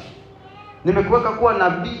nalikutakasa. Nimekuweka kuwa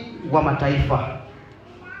nabii wa mataifa.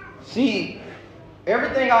 See,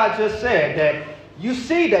 everything I just said, that you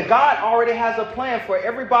see that God already has a plan for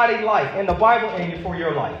everybody's life in the Bible and for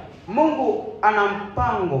your life. Mungu ana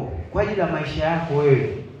mpango kwa ajili ya maisha yako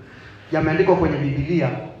wewe. Yameandikwa kwenye Biblia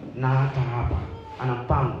na hata hapa. Ana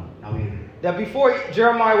mpango na wewe. That before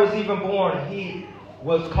Jeremiah was even born, he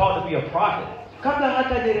was called to be a prophet. Kabla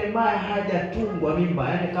hata Yeremia hajatungwa mimba,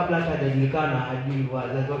 yani kabla hata hajajulikana hajui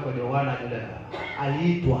wazazi wake ndio wana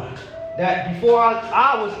aliitwa. That before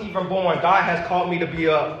I was even born, God has called me to be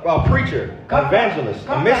a preacher, evangelist,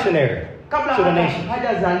 a missionary to the nation.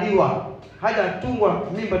 Hajazaliwa, hajatungwa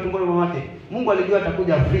mimba tumboni mwa mama yake. Mungu alijua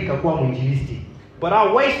atakuja Afrika kuwa mwinjilisti. But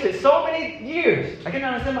I wasted so many years. Lakini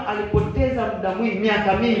anasema alipoteza muda mwingi,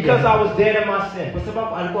 miaka mingi. Because I was dead in my sin. Kwa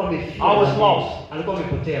sababu alikuwa amefia. I was lost. Alikuwa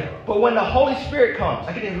amepotea. But when the Holy Spirit comes,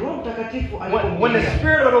 lakini Roho Mtakatifu when the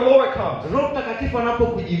Spirit of the Lord comes, Roho Mtakatifu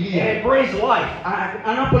anapokujilia, and it brings life,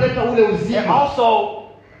 anapoleta ule uzima. And also,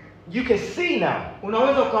 you can see now.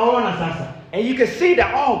 Unaweza ukaona sasa. And you can see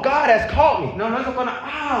that, oh, God has called me. Na unaweza kuona,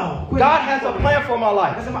 God has a plan for my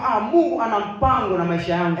life. Nasema, Mungu ana mpango na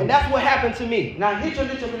maisha yangu. And that's what happened to me. Na hicho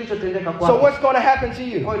ndicho kilichotendeka kwako. So what's going to happen to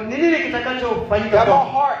you? Kwa nini kitakachofanyika That kwako?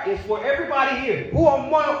 my heart is for everybody here. Huo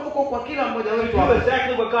moyo uko kwa kila mmoja wetu. Do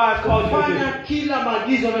exactly what God has called you to do. Fanya kila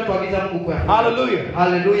maagizo anayotuagiza Mungu kwa. Hallelujah.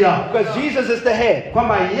 Hallelujah. Because Jesus is the head.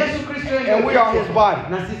 Kwamba Yesu Kristo ndiye and we are his body.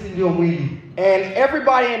 Na sisi ndio mwili. And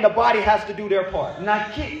everybody in the body has to do their part. Na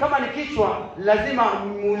kama ni kichwa lazima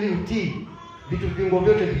mwili utii. Vitu viungo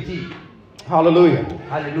vyote vitii. Hallelujah.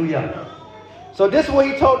 Hallelujah. So this is what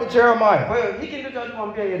he told to Jeremiah. Kwa hiyo hiki ndicho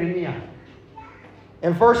alimwambia Yeremia.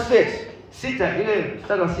 In verse 6, ile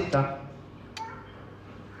mstari wa 6.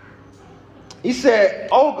 He said,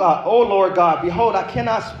 "Oh God, oh Lord God, behold, I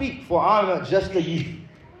cannot speak, for I am just a youth."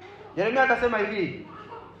 Yeremia akasema hivi.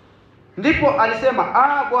 Ndipo alisema,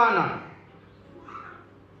 Bwana.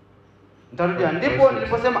 Nitarudia. Ndipo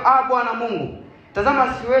niliposema, Bwana Mungu,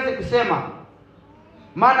 tazama siwezi kusema,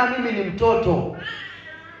 maana mimi ni mtoto.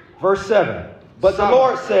 Verse 7. But the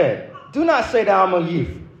Lord said, "Do not say that I'm a youth,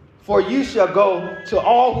 for you shall go to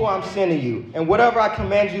all who I'm sending you, and whatever I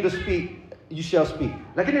command you to speak, you shall speak."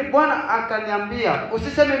 Lakini Bwana akaniambia,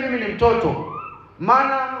 usiseme mimi ni mtoto,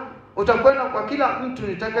 maana utakwenda kwa kila mtu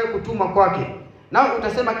nitakaye kutuma kwake, na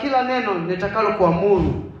utasema kila neno nitakalo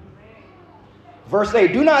kuamuru. Verse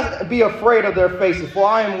 8. Do not be afraid of their faces, for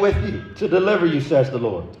I am with you to deliver you, says the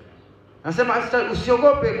Lord. Nasema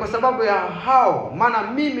usiogope kwa sababu ya hao, maana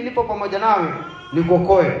mimi nipo pamoja nawe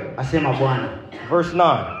nikuokoe, asema Bwana. Verse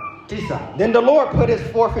 9. 9. Then the Lord put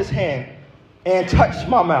forth his hand and touched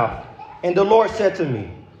my mouth. And the Lord said to me,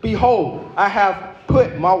 "Behold, I have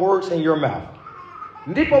put my words in your mouth."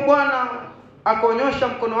 Ndipo Bwana akaonyosha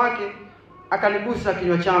mkono wake akanigusa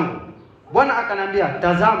kinywa changu. Bwana akaniambia,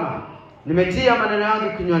 tazama, nimetia maneno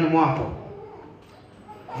yangu kinywani mwako.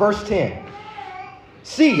 Verse 10.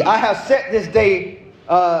 See, I have set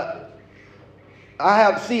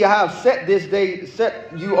this day, set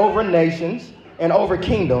you over nations and over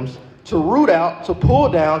kingdoms, to root out, to pull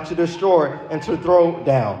down, to destroy, and to throw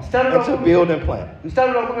down, and to build and plant.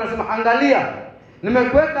 Mstari wa 10 unasema, angalia,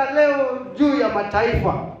 nimekuweka leo juu ya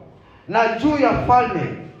mataifa na juu ya falme,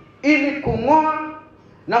 ili kung'oa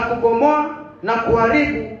na kubomoa na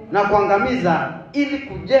kuharibu na kuangamiza, ili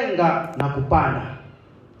kujenga na kupanda.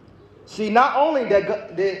 See, not only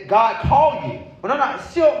did God call you, unaona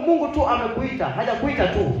sio Mungu tu amekuita, hajakuita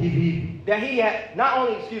tu hivi hivi. That he had not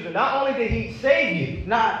only did he save you,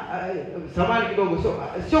 na samani kidogo,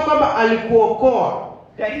 sio kwamba alikuokoa,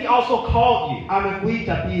 that he also called you.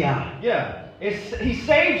 Amekuita pia. Yeah. He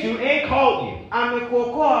saved you and called you.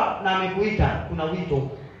 Amekuokoa na amekuita, kuna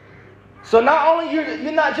wito. So not only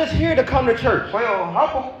you're not just here to come to church. Kwa hiyo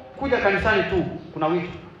hapo kuja kanisani tu, kuna wito.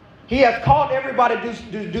 He has called everybody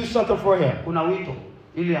to do something for him. Kuna wito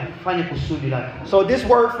ili afanye kusudi lake. So this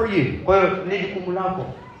word for you. Kwa hiyo ni jukumu lako.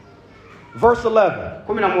 Verse 11.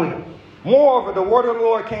 11. Moreover, the word of the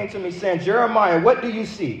Lord came to me, saying, "Jeremiah, what do you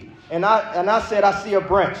see?" And I said, "I see a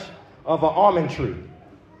branch of an almond tree."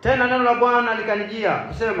 Tena neno la Bwana likanijia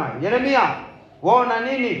kusema, Yeremia, waona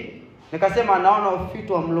nini? Nikasema, naona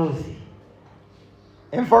ufito wa mlozi.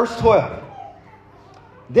 In verse 12.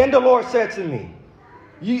 Then the Lord said to me,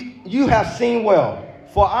 You have seen well,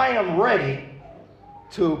 for I am ready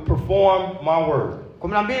to perform my word.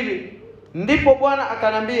 12. Ndipo Bwana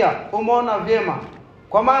akanambia, umeona vyema,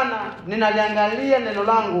 kwa maana ninaliangalia neno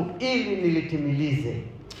langu ili nilitimilize.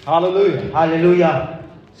 Hallelujah. Hallelujah.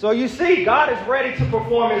 So you see, God is ready to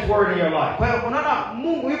perform his word in your life. Kwa hiyo unaona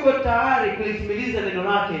Mungu yuko tayari kulitimiliza neno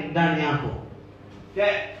lake ndani yako.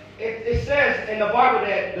 That it says in the Bible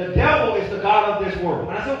that the devil is the god of this world.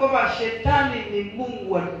 Anasema kwamba shetani ni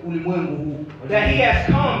mungu wa ulimwengu huu. That he has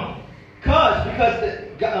come Because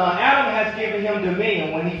Adam has given him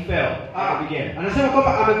dominion when he fell at the beginning. Anasema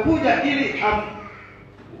kwamba amekuja ili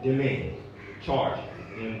Dominion, charge.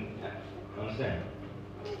 Understand?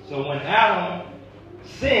 So when Adam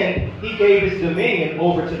sinned, he gave his dominion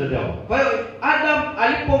over to the devil. Kwa hiyo Adam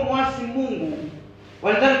alipomwasi Mungu,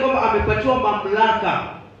 walidhani kwamba amepatiwa mamlaka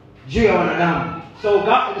juu ya wanadamu. So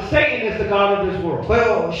Satan is the god of this world. Kwa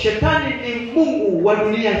hiyo shetani ni mungu wa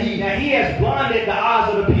dunia hii. And he has blinded the eyes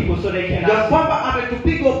of the people so they cannot see. Kwamba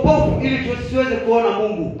ametupiga upofu ili tusiweze kuona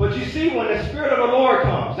Mungu. But you see, when the Spirit of the Lord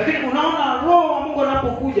comes, lakini unaona roho wa Mungu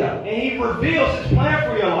anapokuja, and he reveals his plan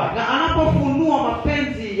for your life, na anapofunua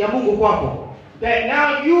mapenzi ya Mungu kwako, that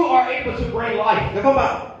now you are able to bring life. Na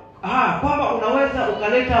kwamba unaweza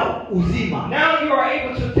ukaleta uzima. Now you are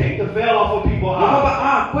able to take the veil off of people's eyes.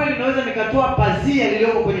 Kwamba kweli naweza nikatoa pazia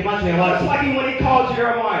lililoko kwenye macho ya watu. It's like when he called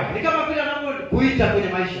Jeremiah. Ni kama vile anapokuita kwenye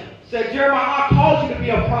maisha. Said, Jeremiah, I called you to be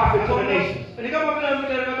a prophet to the nations. Ni kama vile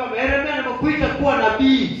Yeremia anapokuita kuwa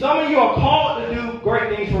nabii. Some of you are called to do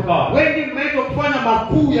great things for God. Wengi mmeitwa kufanya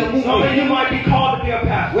makuu ya Mungu. Some of you might be called to be a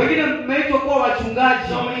pastor. Wengine mmeitwa kuwa wachungaji.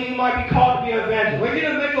 Some of you might be called to be an evangelist. Wengine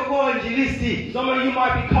mmeitwa kuwa wainjilisti. Some of you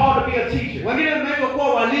might be called to be a teacher. Wengine mmeitwa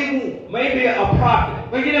kuwa walimu. Maybe a prophet.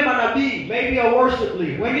 Wengine manabii. Maybe a worship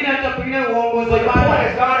leader. Wengine hata pengine uongozi. But the point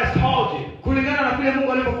is, God has called you. Kulingana na vile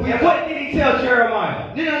Mungu alivyokuita. And what did he tell Jeremiah?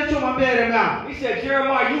 Nini alichomwambia Yeremia? He said,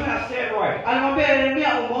 Jeremiah, you have said right. Alimwambia Yeremia,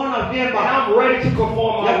 umeona vyema. And I'm ready to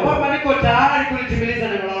perform my word. Kwamba niko tayari kulitimiliza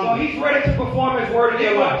neno langu. So he's ready to perform his word in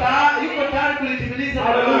your life. Yuko tayari kulitimiliza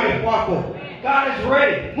neno lake kwako. God is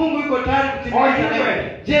ready. Mungu yuko tayari kutimiliza neno.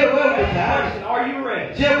 Je, wewe uko tayari? Are you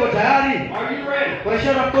ready? Je, uko tayari? Are you ready? Kwa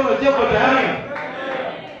ishara mkono, je, uko tayari?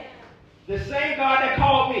 The same God that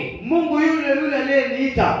called me, Mungu yule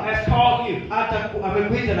aliyeniita, has called you.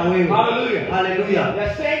 Amekuita na wewe. Hallelujah. Hallelujah.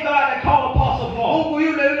 The same God that called Apostle Paul, Mungu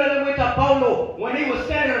yule aliyemuita Paulo, when he was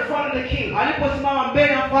standing in front of the king, aliposimama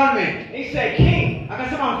mbele ya mfalme, he said, King,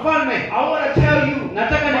 akasema mfalme, I want to tell you,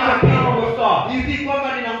 nataka nikwambie hivi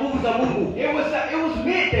kwamba nina nguvu za Mungu. It was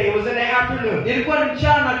midday. It was in the afternoon. Ilikuwa ni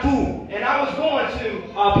mchana tu. And I was going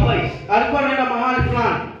to a place. Alikuwa anaenda mahali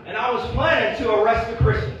fulani. And I was planning to arrest the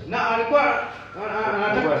Christians. Na alikuwa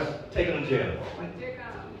take them to jail.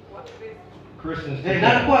 Christians.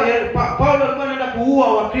 Paulo alikuwa anaenda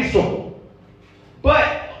kuua Wakristo. But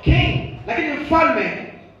king, lakini mfalme,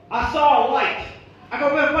 I saw a light.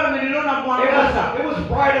 Akamwambia mfalme, niliona mwangaza. It was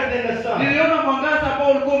brighter than the sun. Niliona mwangaza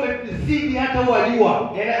ambao ulikuwa umezidi hata huo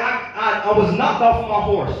jua. And I was knocked off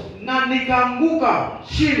my horse. Na nikaanguka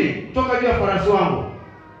chini kutoka juu ya farasi wangu.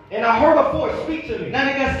 And I heard a voice speak to me. Na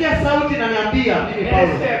nikasikia sauti inaniambia mimi Paulo.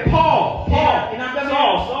 And it said, Paul,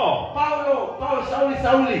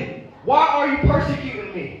 Saul, why are you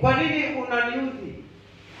persecuting me? Kwa nini unaniudhi?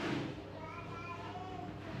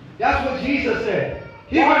 That's what Jesus said.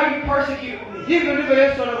 Why are you persecuting me? Hivyo ndivyo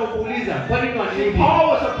Yesu anakuuliza. Kwa nini unaniudhi? Paul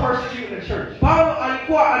was a persecuting the church. Paulo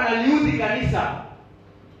alikuwa analiudhi kanisa.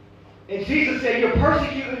 And Jesus said, you're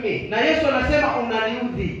persecuting me. Na Yesu anasema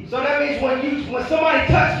unaniudhi. So that means when somebody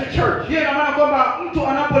touched the church, hiyo ina maana kwamba mtu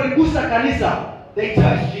anapoligusa kanisa, they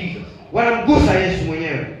touched Jesus. Wanamgusa Yesu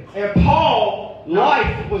mwenyewe. And Paul,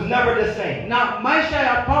 life was never the same. Na maisha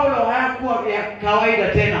ya Paulo hayakuwa ya kawaida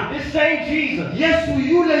tena. This same Jesus, Yesu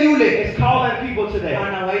yule is calling people today.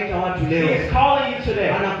 Anawaita watu leo. He is calling you today.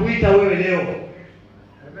 Anakuita wewe leo.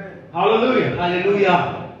 Amen. Hallelujah.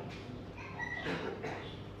 Hallelujah.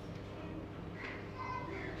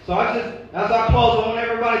 So as I close, I want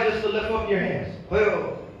everybody just to lift up your hands. Kwa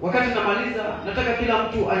hiyo wakati namaliza, nataka kila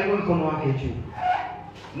mtu ainue mkono wake juu.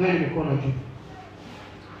 Inua mikono juu.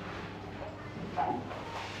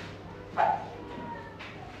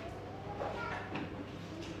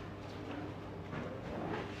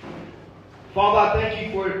 Father, I thank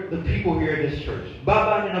you for the people here in this church.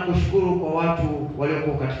 Baba, ninakushukuru kwa watu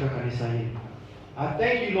waliokuwa katika kanisa hili. I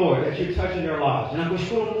thank you, Lord, that you're touching their lives.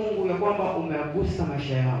 Ninakushukuru Mungu ya kwamba umegusa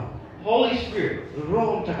maisha yao. Holy Spirit,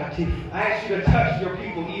 Roho Mtakatifu, I ask you to touch your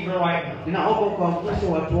people even right now. Ninaomba kuwagusa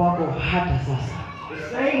watu wako hata sasa.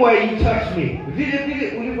 The same way you touched me. Vile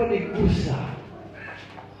ulivyonigusa.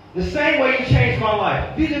 The same way you changed my life.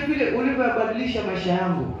 Vile ulivyobadilisha maisha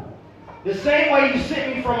yangu. The same way you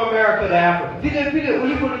sent me from America to Africa. Vile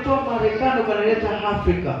ulivyonitoa Marekani ukanileta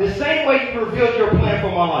Afrika. The same way you revealed your plan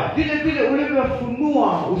for my life. Vile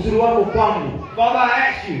ulivyofunua uzuri wako kwangu. Father, I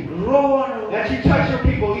ask you that you touch your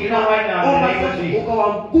people even right now in the name of Jesus.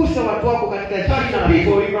 Ukawagusa watu wako katika jina la Yesu. Touch your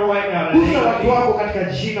people even right now in the name of Jesus. Watu wako katika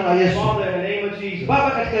jina la Yesu. Father, in the name of Jesus.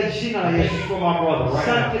 Baba, katika jina la Yesu. Thank you for my brother right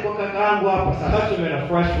now. Asante kwa kaka yangu hapa sasa. Touch him in a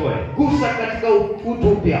fresh way. Gusa katika utu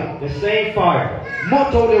upya. The same fire.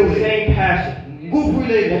 Moto ule. The same passion. nguvu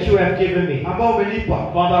ile that you have given me. ambayo umenipa.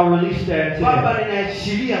 Father, I release that into Baba, him.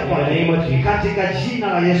 ninaachilia In kwa the name of Jesus. katika jina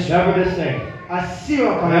la Yesu. Never the same. Asiwe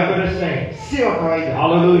wa Never kawaida. the same. Sio wa kawaida.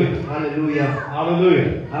 Hallelujah. Haleluya. Hallelujah.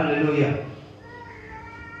 Haleluya.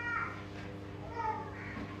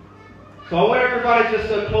 So I want everybody just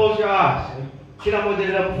to close your eyes. Kila mmoja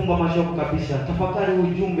endelea kufumba macho yako kabisa. Tafakari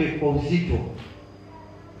ujumbe kwa uzito.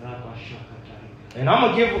 And I'm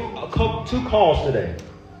going to give two calls today.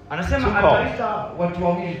 Anasema Two calls. ataita watu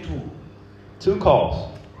wawili tu. Two calls.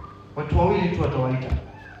 Watu wawili tu atawaita.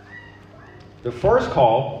 The first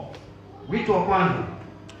call Wito wa kwanza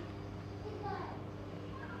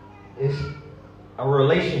is a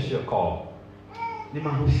relationship call. ni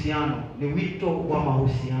mahusiano, ni wito wa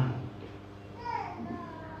mahusiano.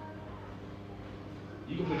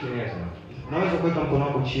 You can put your hands on. Unaweza kuweka mkono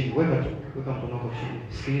wako chini, weka tu, weka mkono wako chini.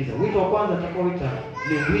 Sikiliza, wito wa kwanza atakaoita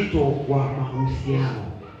ni wito wa mahusiano.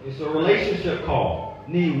 It's a relationship call.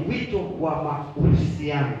 Ni wito wa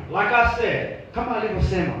mahusiano. Like I said, Kama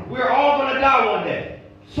alivyosema, we're all going to die one day.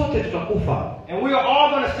 sote tutakufa And we are all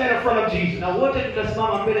going to stand in front of Jesus. na wote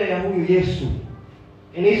tutasimama mbele ya huyu Yesu,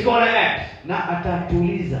 And he's going to ask, na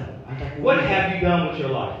atatuuliza, what have you done with your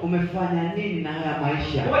life? umefanya nini na haya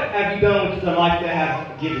maisha? What have you done with the life that I have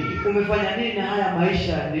given you? Umefanya nini na haya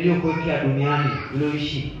maisha niliyokuwekea duniani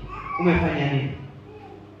ulioishi? Umefanya nini?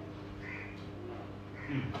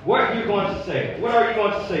 What are you going to say? What are you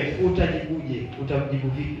going to say? Utajibuje? Utamjibu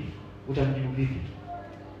vipi? Utamjibu vipi?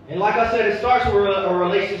 And like I said, it starts with a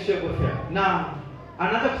relationship with him. Na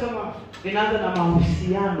anaanza kusema inaanza na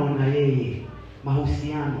mahusiano na yeye.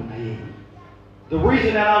 Mahusiano na yeye. The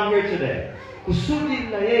reason that I'm here today, Kusudi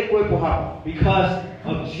la yeye kuwepo hapa because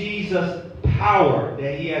of Jesus' power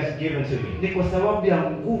that he has given to me. ni kwa sababu ya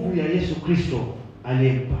nguvu ya Yesu Kristo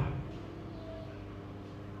aliyempa.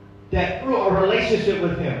 That through a relationship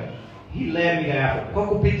with him, he led me to Africa. Kwa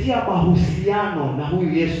kupitia mahusiano na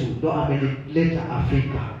huyu Yesu ndo amenileta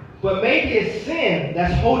Afrika. But maybe it's sin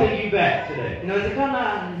that's holding you back today.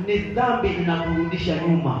 Inawezekana ni dhambi inakurudisha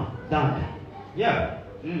nyuma, dhambi. Yeah.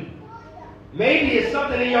 Maybe it's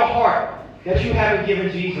something in your heart that you haven't given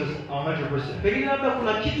Jesus 100%. Pengine labda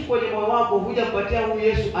kuna kitu kwenye moyo wako hujampatia huyu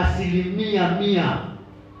Yesu 100%.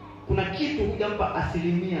 Kuna kitu hujampa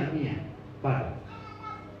 100% bado.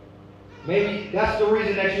 Maybe that's the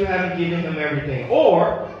reason that you haven't given him everything.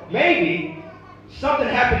 Or maybe something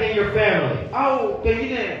happened in your family. Au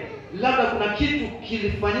pengine labda kuna kitu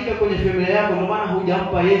kilifanyika kwenye familia yako ndio maana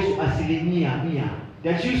hujampa Yesu 100%.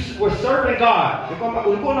 That you were serving God, Ni kwamba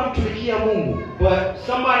ulikuwa unamtumikia Mungu, but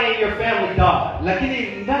somebody in your family died. lakini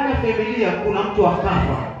ndani ya familia kuna mtu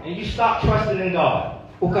akafa. And you stopped trusting in God.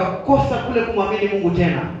 Ukakosa kule kumwamini Mungu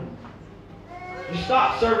tena. You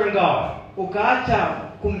stopped serving God. Ukaacha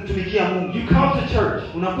kumtumikia Mungu. You come to church,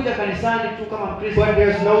 Unakuja kanisani tu kama Mkristo, but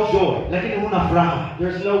there's no joy. lakini huna furaha,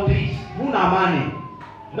 There's no peace. huna amani.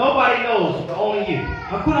 Nobody knows but only you.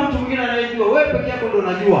 Hakuna mtu mwingine anayejua, wewe peke yako ndio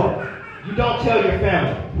unajua. You don't tell your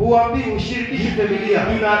family. Huambii, ushirikishi familia.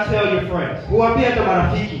 Do not tell your friends. Huambii hata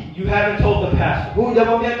marafiki. You haven't told the pastor.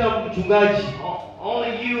 Hujamwambia hata mchungaji.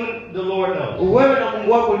 Only you and the Lord knows. Wewe na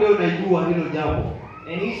Mungu wako ndio unajua hilo jambo.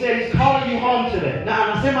 And he said he's calling you home today. Na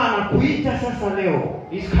anasema anakuita sasa leo.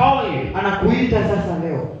 He's calling you. Anakuita sasa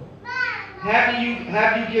leo. Have you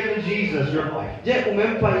given Jesus your life? Je,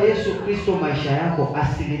 umempa Yesu Kristo maisha yako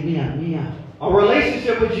 100%? A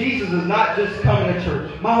relationship with Jesus is not just coming to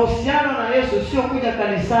church. Mahusiano na Yesu sio kuja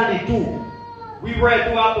kanisani tu. We read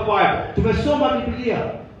throughout the Bible Tumesoma Biblia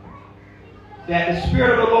that the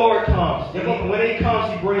Spirit of the Lord comes. And when he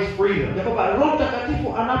comes, he brings freedom. ya kwamba Roho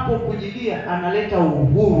Mtakatifu anapokujilia analeta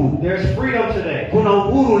uhuru. There's freedom today. Kuna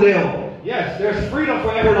uhuru leo. Yes, there's freedom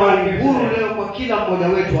for Kuna everybody here uhuru today. leo kwa kila mmoja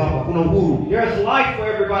wetu hapa. Kuna uhuru. There's life for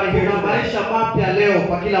everybody here Kuna today. maisha mapya leo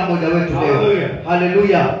kwa kila mmoja wetu leo. Hallelujah.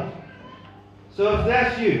 Hallelujah. So if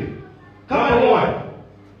that's you, Kama number ni- one,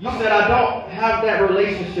 you said I don't have that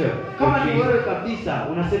relationship Kama with ni Jesus. wewe kabisa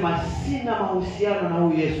unasema sina mahusiano na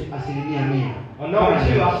huyu Yesu 100%. Or number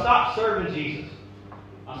two, I stopped serving Jesus.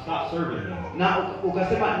 I stopped serving him. Na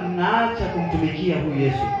ukasema naacha kumtumikia huyu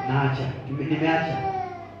Yesu. Naacha. Nimeacha.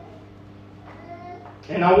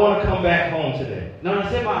 And I want to come back home today. Na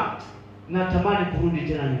unasema natamani kurudi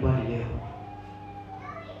tena nyumbani leo.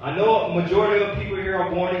 I know a majority of people here are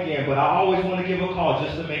born again, but I always want to give a call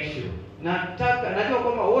just to make sure. Najua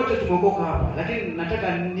kwamba wote tumeokoka hapa, lakini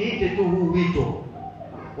nataka niite tu huu wito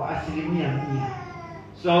wa 100%.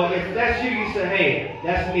 So if that's you, you say, hey,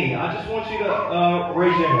 that's me. I just want you to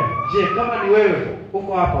raise your hand. Je, kama ni wewe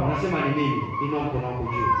uko hapa unasema ni mimi, inua mkono wako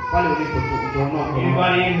juu. Pale ulipo tu utaondoa mkono.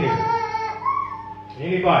 Anybody in here?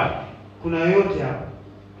 Anybody? Kuna yote hapa.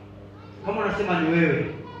 Kama unasema ni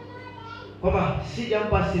wewe, kwamba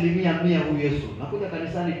sijampa 100% huyu Yesu, nakuja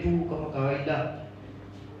kanisani tu kama kawaida,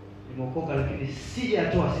 nimeokoka lakini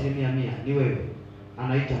sijatoa 100%, ni wewe,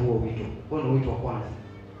 anaita huo wito. Huo ndio wito wa kwanza.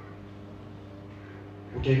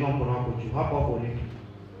 Utainua mkono wako juu hapo hapo ulipo.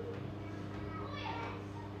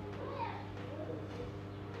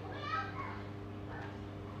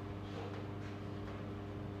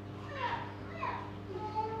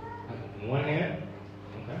 One hand.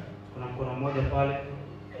 Okay. Kuna mkono mmoja pale.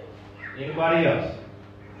 Anybody else?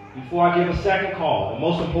 Before I give a second call, the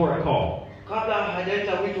most important call. Kabla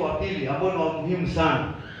hajaita wito wa pili ambao ni wa muhimu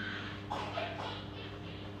sana.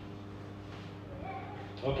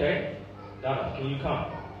 Okay. Donna, can you come?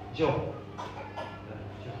 Joe.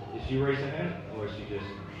 Is she raising her hand or is she just?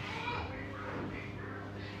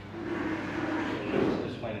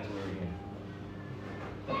 Let's explain it to her again.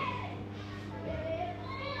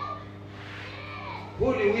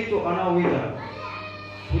 Huu ni wito anaoita.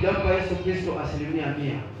 Hujampa Yesu Kristo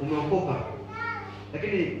 100%. Umeokoka.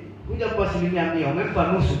 Lakini hujampa 100%,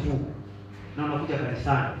 umempa nusu tu. Na unakuja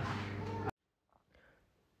kanisani.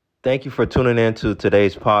 Thank you for tuning in to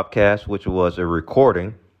today's podcast, which was a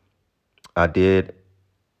recording I did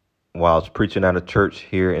while I was preaching at a church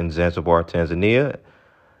here in Zanzibar, Tanzania.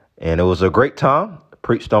 And it was a great time. I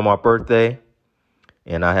preached on my birthday.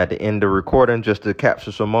 And I had to end the recording just to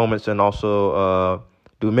capture some moments and also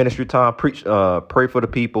do ministry time, preach, pray for the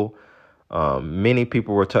people. Many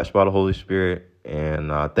people were touched by the Holy Spirit.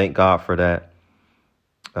 And I thank God for that.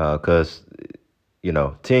 Because,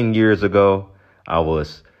 10 years ago, I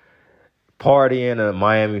was partying in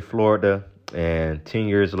Miami, Florida. And 10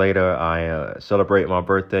 years later, I celebrate my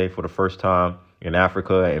birthday for the first time in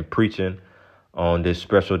Africa and preaching on this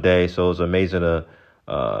special day. So it's amazing to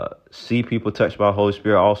see people touched by the Holy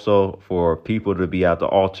Spirit. Also for people to be at the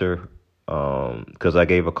altar, because I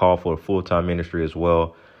gave a call for a full-time ministry as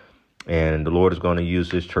well. And the Lord is going to use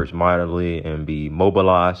this church mightily and be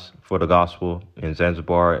mobilized for the gospel in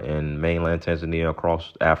Zanzibar and mainland Tanzania,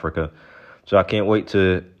 across Africa. So I can't wait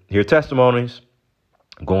to hear testimonies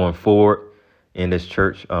going forward in this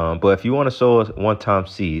church. But if you want to sow a one-time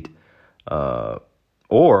seed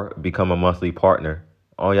or become a monthly partner,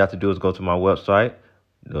 all you have to do is go to my website.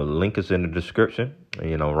 The link is in the description,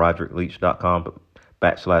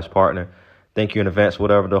 roderickleach.com/partner. Thank you in advance.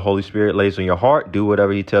 Whatever the Holy Spirit lays on your heart, do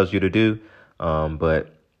whatever he tells you to do.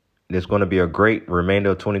 But there's going to be a great remainder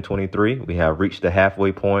of 2023. We have reached the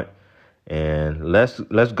halfway point, and let's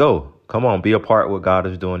go. Come on, be a part of what God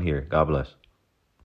is doing here. God bless.